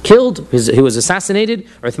was killed. He was assassinated.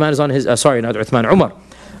 Uthman is on his, Umar.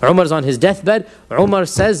 Umar is on his deathbed. Umar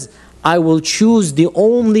says, I will choose the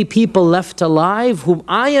only people left alive whom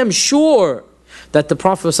I am sure that the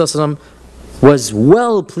Prophet ﷺ was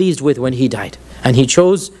well pleased with when he died. And he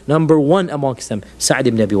chose number 1 amongst them, Sa'd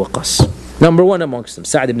ibn Abi Waqqas. Number 1 amongst them,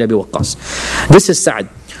 Sa'd ibn Abi Waqqas. This is Sa'd.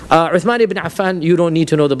 Uthman ibn Affan, you don't need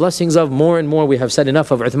to know the blessings of. More and more, we have said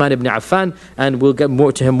enough of Uthman ibn Affan, and we'll get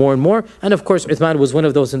more to him more and more. And of course, Uthman was one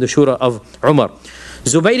of those in the Shura of Umar.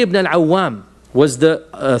 Zubayr ibn al-Awwam was the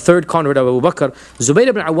third convert of Abu Bakr. Zubayr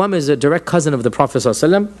ibn Awam is a direct cousin of the Prophet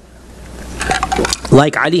ﷺ.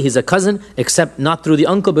 Like Ali, he's a cousin, except not through the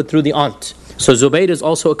uncle, but through the aunt. So Zubayr is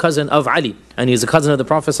also a cousin of Ali, and he's a cousin of the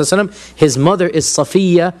Prophet ﷺ. His mother is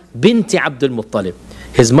Safiya binti Abdul Muttalib.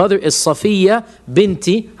 His mother is Safiya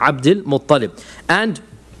binti Abdul Muttalib. And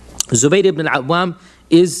Zubayr ibn al-Awwam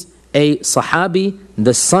is a Sahabi,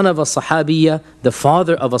 the son of a Sahabiya, the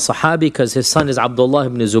father of a Sahabi, because his son is Abdullah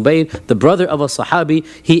ibn Zubayr, the brother of a Sahabi.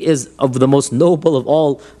 He is of the most noble of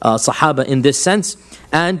all Sahaba in this sense.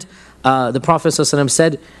 And the Prophet ﷺ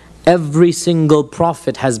said, every single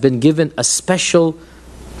prophet has been given a special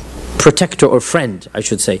protector or friend, I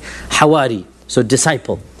should say, Hawari, so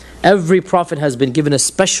disciple. Every prophet has been given a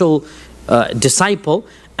special disciple,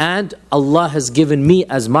 and Allah has given me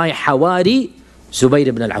as my Hawari, Zubayr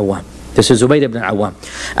ibn al-Awwam. This is Zubayr ibn al-Awwam.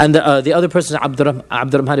 And the other person is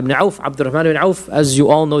Abdurrahman ibn Auf. Abdurrahman ibn Auf, as you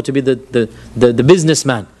all know, to be the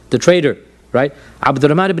businessman, the trader. Right?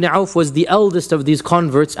 Abdurrahman ibn Auf was the eldest of these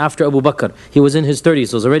converts after Abu Bakr. He was in his 30s,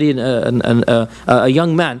 so was already a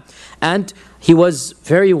young man. And he was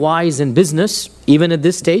very wise in business, even at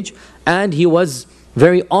this stage. And he was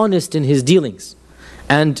very honest in his dealings.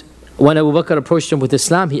 And when Abu Bakr approached him with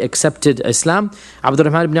Islam, he accepted Islam.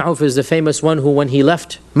 Abdurrahman ibn Auf is the famous one who, when he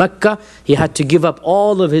left Mecca, he had to give up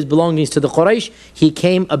all of his belongings to the Quraysh. He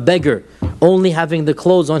came a beggar, only having the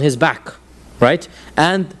clothes on his back. Right?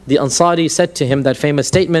 And the Ansari said to him that famous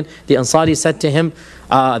statement. The Ansari said to him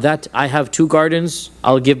that I have 2 gardens,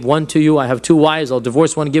 I'll give one to you. I have 2 wives, I'll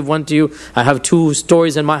divorce one, give one to you. I have 2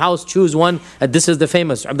 stores in my house, choose one. And this is the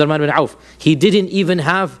famous Abdurrahman ibn Auf. He didn't even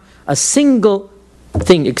have a single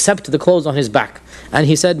thing except the clothes on his back. And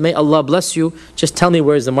he said, may Allah bless you, just tell me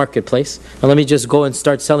where is the marketplace, and let me just go and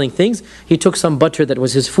start selling things. He took some butter that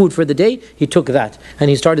was his food for the day, he took that, and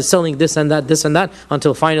he started selling this and that,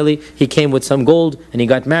 until finally he came with some gold, and he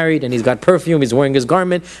got married, and he's got perfume, he's wearing his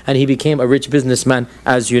garment, and he became a rich businessman,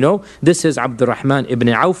 as you know. This is Abdurrahman ibn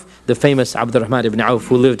Auf, the famous Abdurrahman ibn Auf,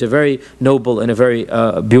 who lived a very noble and a very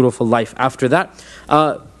beautiful life after that.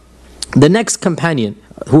 The next companion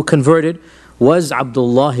who converted was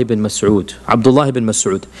Abdullah ibn Mas'ud. Abdullah ibn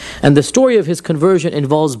Mas'ud. And the story of his conversion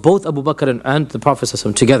involves both Abu Bakr and the Prophet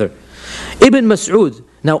ﷺ together. Ibn Mas'ud,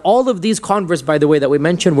 now all of these converts, by the way, that we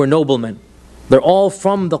mentioned were noblemen. They're all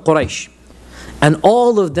from the Quraysh. And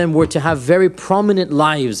all of them were to have very prominent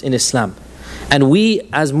lives in Islam. And we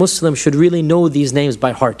as Muslims should really know these names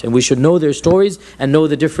by heart. And we should know their stories and know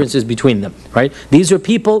the differences between them. Right? These are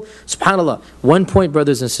people, subhanAllah, one point,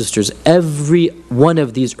 brothers and sisters, every one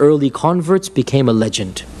of these early converts became a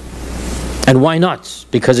legend. And why not?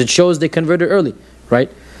 Because it shows they converted early. Right?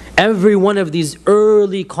 Every one of these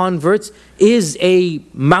early converts is a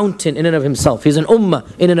mountain in and of himself. He's an ummah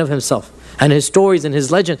in and of himself. And his stories and his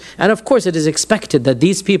legend. And of course it is expected that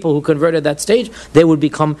these people who converted at that stage, they would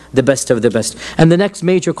become the best of the best. And the next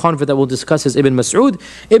major convert that we'll discuss is Ibn Mas'ud.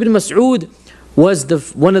 Ibn Mas'ud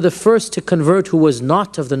was one of the first to convert who was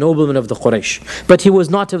not of the noblemen of the Quraysh. But he was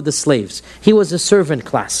not of the slaves. He was a servant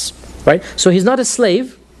class. Right? So he's not a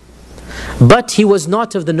slave, but he was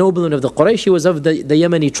not of the noblemen of the Quraysh. He was of the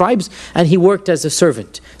Yemeni tribes, and he worked as a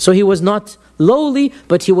servant. So he was not lowly,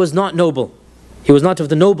 but he was not noble. He was not of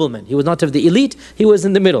the noblemen. He was not of the elite. He was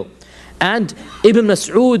in the middle. And Ibn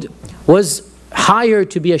Mas'ud was hired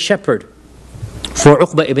to be a shepherd for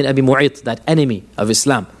Uqba ibn Abi Mu'ayt, that enemy of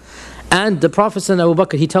Islam. And the Prophet and Abu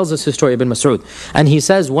Bakr, he tells us his story, Ibn Mas'ud. And he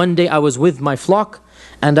says, one day I was with my flock,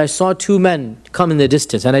 and I saw 2 men come in the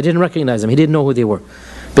distance, and I didn't recognize them. He didn't know who they were.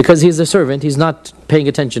 Because he's a servant, he's not paying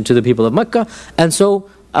attention to the people of Mecca. And so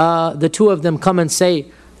the 2 of them come and say,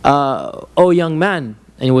 oh young man,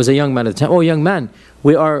 and he was a young man at the time, oh young man,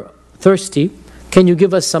 we are thirsty, can you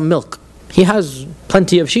give us some milk? He has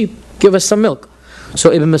plenty of sheep, give us some milk.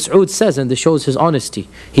 So Ibn Mas'ud says, and this shows his honesty,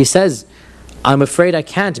 he says, I'm afraid I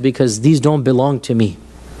can't because these don't belong to me.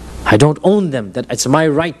 I don't own them, that it's my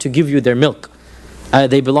right to give you their milk.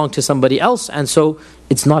 They belong to somebody else, and so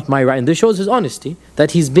it's not my right. And this shows his honesty,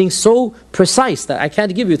 that he's being so precise that I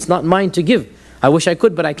can't give you, it's not mine to give. I wish I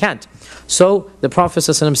could, but I can't. So the Prophet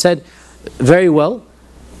ﷺ said, very well,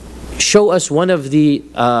 show us one of the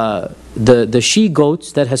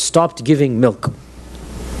she-goats that has stopped giving milk.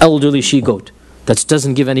 Elderly she-goat that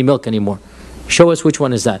doesn't give any milk anymore. Show us which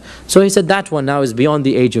one is that. So he said that one now is beyond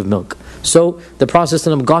the age of milk. So the Prophet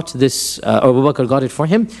ﷺ got this, Abu Bakr got it for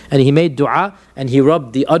him, and he made dua, and he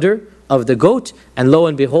rubbed the udder of the goat, and lo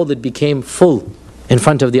and behold, it became full in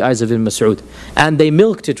front of the eyes of Ibn Mas'ud. And they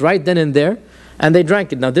milked it right then and there, and they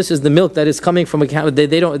drank it. Now this is the milk that is coming from a cow. They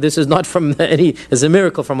don't. This is not from any. It's a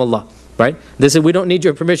miracle from Allah, right? They said, we don't need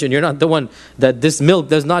your permission. You're not the one, that this milk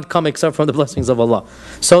does not come except from the blessings of Allah.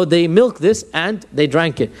 So they milked this and they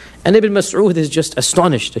drank it. And Ibn Mas'ud is just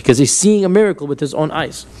astonished because he's seeing a miracle with his own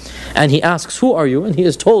eyes. And he asks, who are you? And he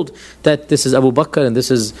is told that this is Abu Bakr and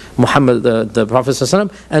this is Muhammad, the Prophet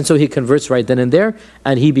ﷺ. And so he converts right then and there,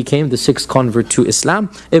 and he became the 6th convert to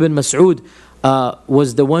Islam. Ibn Mas'ud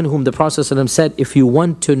was the one whom the Prophet ﷺ said, if you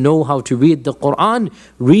want to know how to read the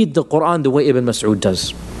Quran the way Ibn Mas'ud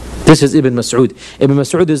does. This is Ibn Mas'ud. Ibn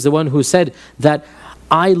Mas'ud is the one who said that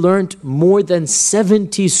I learned more than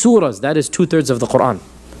 70 surahs, that is 2/3 of the Quran.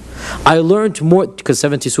 I learned more, because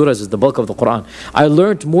 70 surahs is the bulk of the Quran. I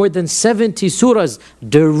learned more than 70 surahs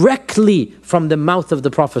directly from the mouth of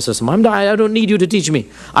the Prophet ﷺ. I don't need you to teach me.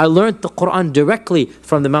 I learned the Quran directly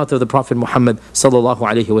from the mouth of the Prophet Muhammad sallallahu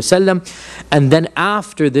alaihi wasallam. And then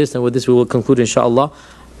after this, and with this we will conclude inshallah,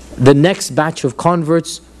 the next batch of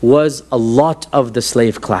converts was a lot of the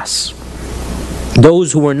slave class.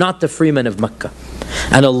 Those who were not the freemen of Mecca.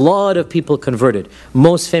 And a lot of people converted.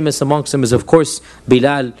 Most famous amongst them is of course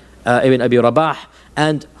Bilal ibn Abi Rabah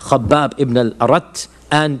and Khabbab ibn al-Arat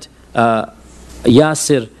and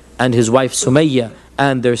Yasir and his wife Sumayya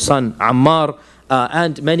and their son Ammar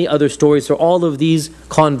and many other stories. So all of these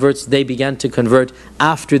converts, they began to convert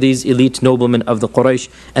after these elite noblemen of the Quraysh,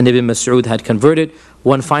 and Ibn Mas'ud had converted.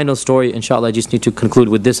 One final story, inshallah, I just need to conclude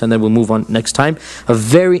with this and then we'll move on next time. A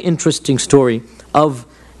very interesting story of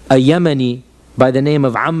a Yemeni by the name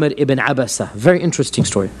of Amr ibn Abasa. Very interesting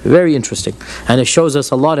story, very interesting. And it shows us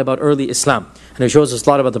a lot about early Islam. And it shows us a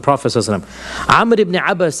lot about the Prophet ﷺ. Amr ibn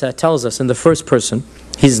Abasa tells us in the first person,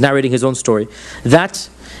 he's narrating his own story, that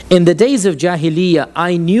in the days of Jahiliyyah,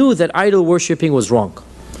 I knew that idol worshipping was wrong.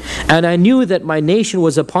 And I knew that my nation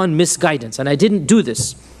was upon misguidance. And I didn't do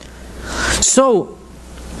this. So,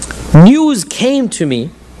 news came to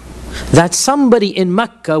me that somebody in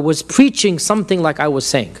Mecca was preaching something like I was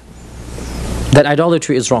saying, that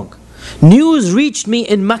idolatry is wrong. News reached me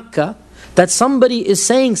in Mecca that somebody is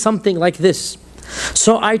saying something like this.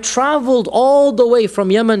 So I traveled all the way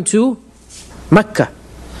from Yemen to Mecca.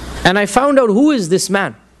 And I found out who is this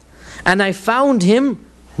man. And I found him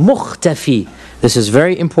mukhtafi. This is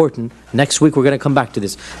very important. Next week we're going to come back to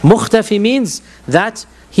this. Mukhtafi means that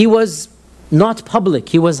he was not public.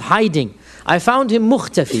 He was hiding. I found him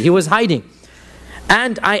mukhtafi. He was hiding.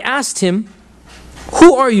 And I asked him,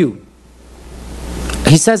 who are you?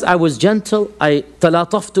 He says, I was gentle, I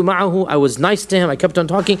talataftu ma'ahu, I was nice to him, I kept on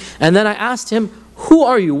talking, and then I asked him, who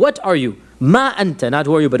are you? What are you? Ma anta, not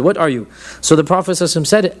who are you, but what are you? So the Prophet ﷺ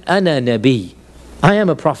said, Ana Nabi, I am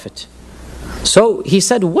a prophet. So he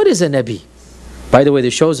said, what is a Nabi? By the way,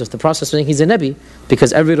 this shows us the Prophet saying he's a Nabi,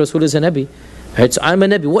 because every Rasul is a Nabi. Right? So I'm a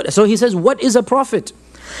Nabi. So he says, what is a prophet?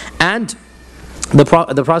 And the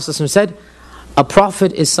Prophet ﷺ said, a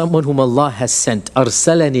prophet is someone whom Allah has sent.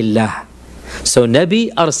 Arsalanillah. So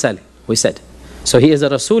Nabi Arsal, we said. So he is a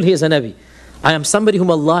Rasul, he is a Nabi. I am somebody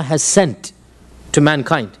whom Allah has sent to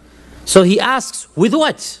mankind. So he asks, with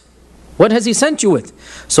what? What has he sent you with?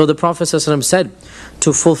 So the Prophet ﷺ said,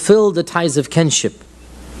 to fulfill the ties of kinship,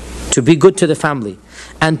 to be good to the family,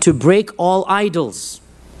 and to break all idols,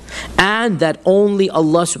 and that only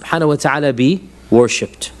Allah subhanahu wa ta'ala be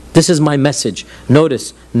worshipped. This is my message.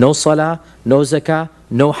 Notice, no salah, no zakah,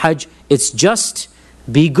 no hajj. It's just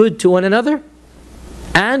be good to one another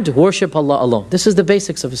and worship Allah alone. This is the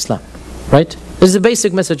basics of Islam, right? This is the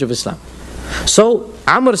basic message of Islam. So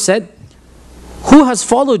Amr said, who has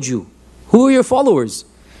followed you? Who are your followers?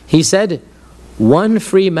 He said, one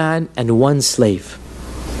free man and one slave.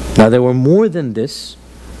 Now there were more than this,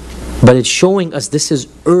 but it's showing us this is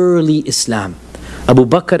early Islam. Abu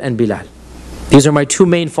Bakr and Bilal. These are my two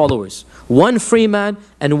main followers. One free man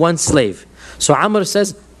and one slave. So Amr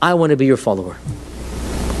says, I want to be your follower.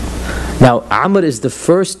 Now, Amr is the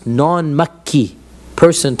first non-Makki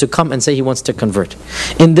person to come and say he wants to convert.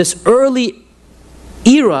 In this early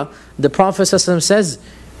era, the Prophet ﷺ says,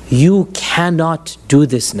 you cannot do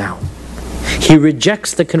this now. He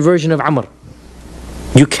rejects the conversion of Amr.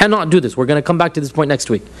 You cannot do this. We're going to come back to this point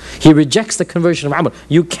next week. He rejects the conversion of Amr.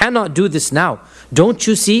 You cannot do this now. Don't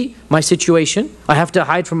you see my situation? I have to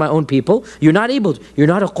hide from my own people. You're not able to. You're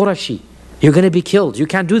not a Qurashi. You're going to be killed. You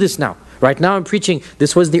can't do this now. Right now I'm preaching,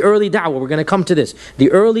 this was the early da'wah, we're going to come to this.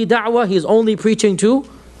 The early da'wah, he's only preaching to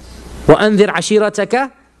وَأَنذِرْ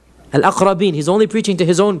عَشِيرَتَكَ الْأَقْرَبِينَ. He's only preaching to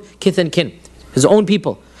his own kith and kin, his own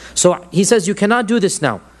people. So he says, you cannot do this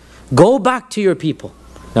now. Go back to your people.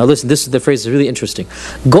 Now listen, this is the phrase is really interesting.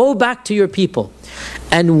 Go back to your people.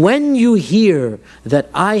 And when you hear that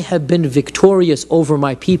I have been victorious over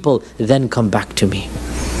my people, then come back to me.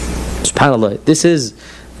 SubhanAllah, this is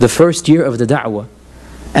the first year of the da'wah.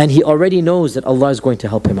 and he already knows that Allah is going to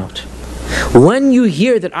help him out. When you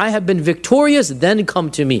hear that I have been victorious, then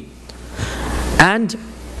come to me. And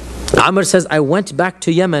Amr says, I went back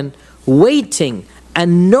to Yemen waiting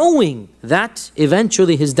and knowing that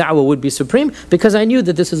eventually his da'wah would be supreme, because I knew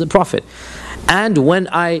that this is a prophet. And when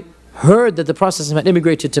I heard that the Prophet had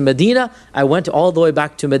immigrated to Medina, I went all the way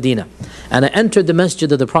back to Medina. And I entered the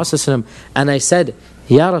masjid of the Prophet and I said,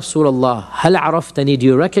 Ya Rasulullah, hal araftani, do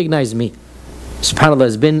you recognize me? SubhanAllah,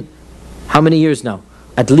 it's been how many years now?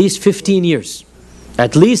 At least 15 years.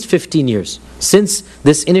 At least 15 years since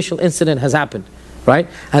this initial incident has happened. Right?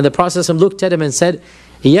 And the Prophet looked at him and said,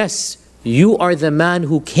 yes, you are the man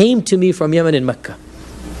who came to me from Yemen in Mecca.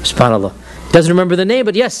 SubhanAllah. Doesn't remember the name,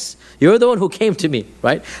 but yes, you're the one who came to me,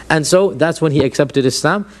 right? And so that's when he accepted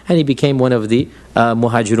Islam, and he became one of the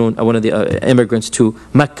muhajirun, one of the immigrants to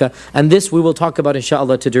Mecca. And this we will talk about,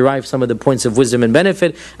 inshallah, to derive some of the points of wisdom and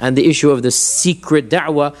benefit, and the issue of the secret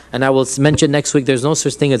da'wah. And I will mention next week, there's no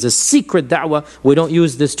such thing as a secret da'wah. We don't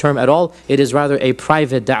use this term at all. It is rather a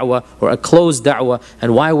private da'wah or a closed da'wah.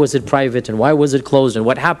 And why was it private and why was it closed and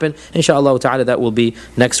what happened? Inshallah ta'ala, that will be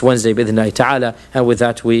next Wednesday, bi'idhnillahi ta'ala. And with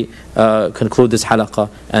that, we conclude this halaqah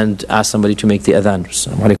and ask somebody to make the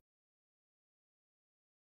adhan.